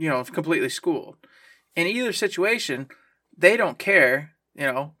get, completely schooled. In either situation, they don't care,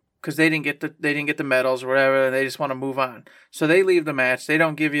 because they didn't get the medals or whatever, and they just want to move on. So they leave the match. They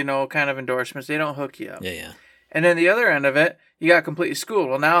don't give you no kind of endorsements. They don't hook you up. Yeah. And then the other end of it, you got completely schooled.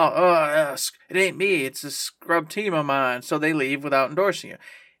 Well, now, it ain't me. It's a scrub team I'm on. So they leave without endorsing you.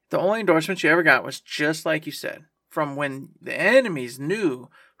 The only endorsement you ever got was just like you said, from when the enemies knew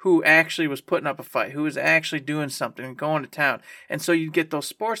who actually was putting up a fight, who was actually doing something and going to town. And so you get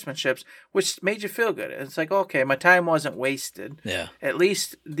those sportsmanships, which made you feel good. It's like, okay, my time wasn't wasted. Yeah. At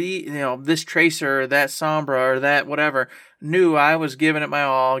least this Tracer or that Sombra or that whatever knew I was giving it my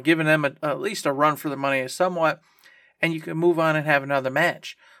all, giving them at least a run for the money somewhat, and you can move on and have another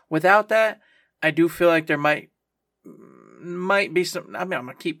match. Without that, I do feel like there might be some. I mean, I'm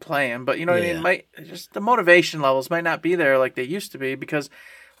gonna keep playing, but what I mean. Just the motivation levels might not be there like they used to be because,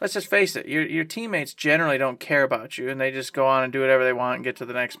 let's just face it, your teammates generally don't care about you, and they just go on and do whatever they want and get to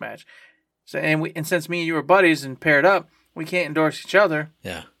the next match. So and since me and you are buddies and paired up, we can't endorse each other.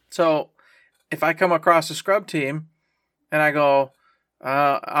 Yeah. So if I come across a scrub team, and I go,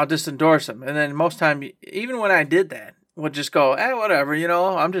 I'll just endorse them. And then most time, even when I did that, would just go, whatever,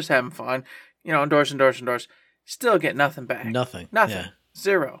 I'm just having fun, endorse. Still get nothing back. Nothing. Yeah.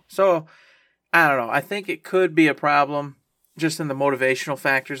 Zero. So I don't know. I think it could be a problem just in the motivational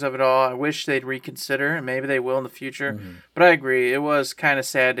factors of it all. I wish they'd reconsider, and maybe they will in the future. Mm-hmm. But I agree. It was kind of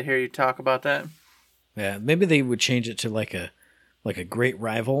sad to hear you talk about that. Yeah, maybe they would change it to like a great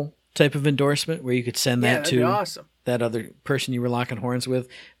rival type of endorsement where you could send that to awesome. That other person you were locking horns with.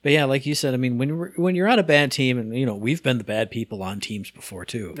 But yeah, like you said, I mean, when you're on a bad team, and we've been the bad people on teams before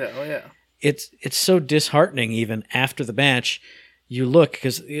too. Yeah. It's so disheartening. Even after the match, you look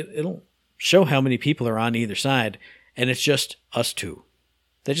because it'll show how many people are on either side, and it's just us two.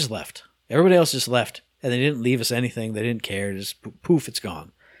 They just left. Everybody else just left, and they didn't leave us anything. They didn't care. Just poof, it's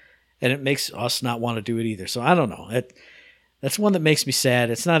gone. And it makes us not want to do it either. So I don't know. That's one that makes me sad.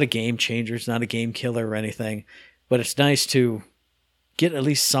 It's not a game changer. It's not a game killer or anything. But it's nice to get at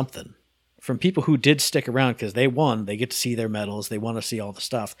least something from people who did stick around because they won. They get to see their medals. They want to see all the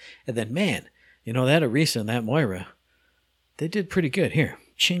stuff. And then, man, that Arisa and that Moira, they did pretty good. Here,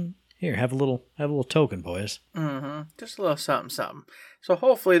 ching. Here, have a little token, boys. Mm-hmm. Just a little something. So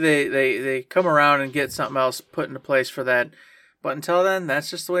hopefully they come around and get something else put into place for that. But until then, that's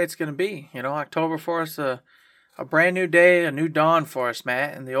just the way it's going to be. October for us, a brand new day, a new dawn for us,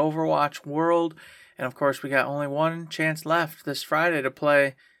 Matt, in the Overwatch world. And, of course, we got only one chance left this Friday to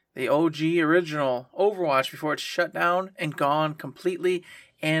play the OG original Overwatch before it's shut down and gone completely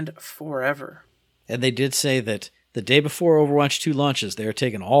and forever. And they did say that the day before Overwatch 2 launches, they're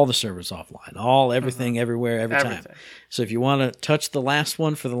taking all the servers offline, everything, everywhere, every time. So if you want to touch the last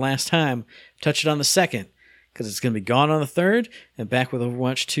one for the last time, touch it on the 2nd, because it's going to be gone on the 3rd and back with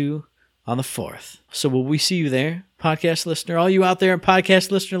Overwatch 2 on the 4th. So will we see you there, podcast listener? All you out there in podcast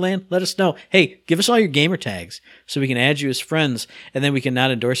listener land, let us know. Hey, give us all your gamer tags so we can add you as friends, and then we can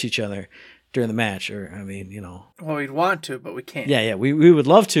not endorse each other during the match. Well, we'd want to, but we can't. Yeah, we would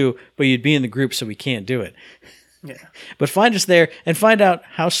love to, but you'd be in the group, so we can't do it. Yeah. But find us there and find out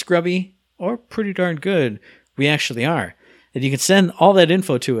how scrubby or pretty darn good we actually are. And you can send all that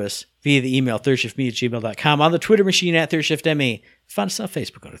info to us via the email thirdshiftme@gmail.com, on the Twitter machine @ThirdShiftME. Find us on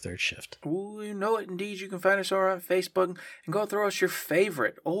Facebook under Third Shift. Ooh, you know it. Indeed, you can find us over on Facebook and go throw us your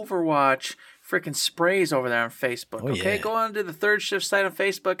favorite Overwatch freaking sprays over there on Facebook. Okay, go on to the Third Shift site on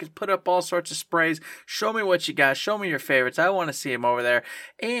Facebook and put up all sorts of sprays. Show me what you got. Show me your favorites. I want to see them over there.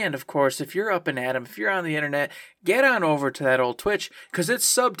 And, of course, if you're up and at 'em, if you're on the internet, get on over to that old Twitch because it's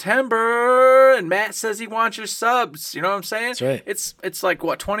September and Matt says he wants your subs. You know what I'm saying? That's right. It's like,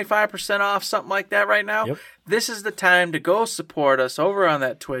 25% off, something like that right now? Yep. This is the time to go support us over on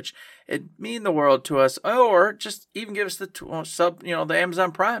that Twitch. It'd mean the world to us. Or just even give us the sub, the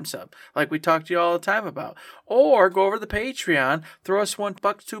Amazon Prime sub, like we talk to you all the time about. Or go over to the Patreon, throw us $1,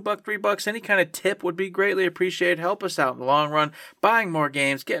 $2, $3. Any kind of tip would be greatly appreciated. Help us out in the long run, buying more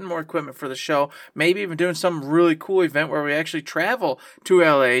games, getting more equipment for the show, maybe even doing some really cool event where we actually travel to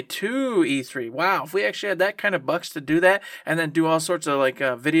LA to E3. Wow, if we actually had that kind of bucks to do that, and then do all sorts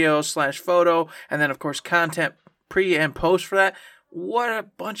of video/photo, and then of course content pre and post for that. What a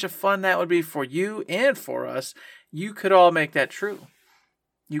bunch of fun that would be for you and for us. You could all make that true.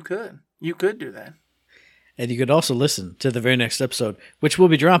 You could do that. And you could also listen to the very next episode, which will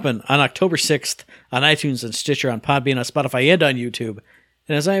be dropping on October 6th on iTunes and Stitcher, on Podbean, on Spotify, and on YouTube.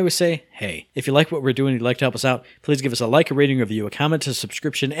 And as I always say, hey, if you like what we're doing and you'd like to help us out, please give us a like, a rating, a review, a comment, a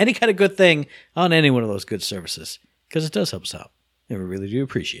subscription, any kind of good thing on any one of those good services, because it does help us out, and we really do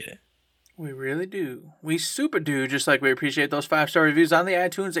appreciate it. We really do. We super do, just like we appreciate those 5-star reviews on the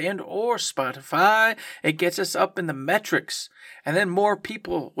iTunes and or Spotify. It gets us up in the metrics. And then more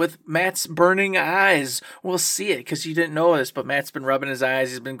people with Matt's burning eyes will see it, because you didn't know this, but Matt's been rubbing his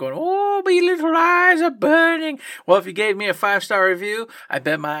eyes. He's been going, oh, my little eyes are burning. Well, if you gave me a 5-star review, I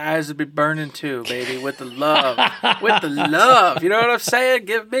bet my eyes would be burning too, baby, with the love. With the love. You know what I'm saying?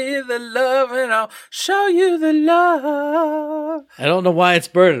 Give me the love and I'll show you the love. I don't know why it's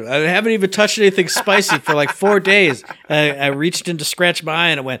burning. I haven't even touched anything spicy for like 4 days. I reached in to scratch my eye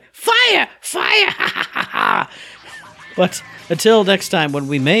and it went, fire, fire. But until next time, when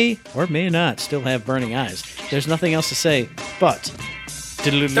we may or may not still have burning eyes, there's nothing else to say but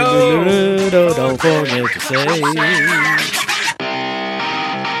don't forget to say.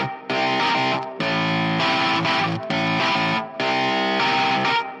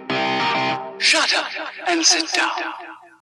 Shut up and sit down.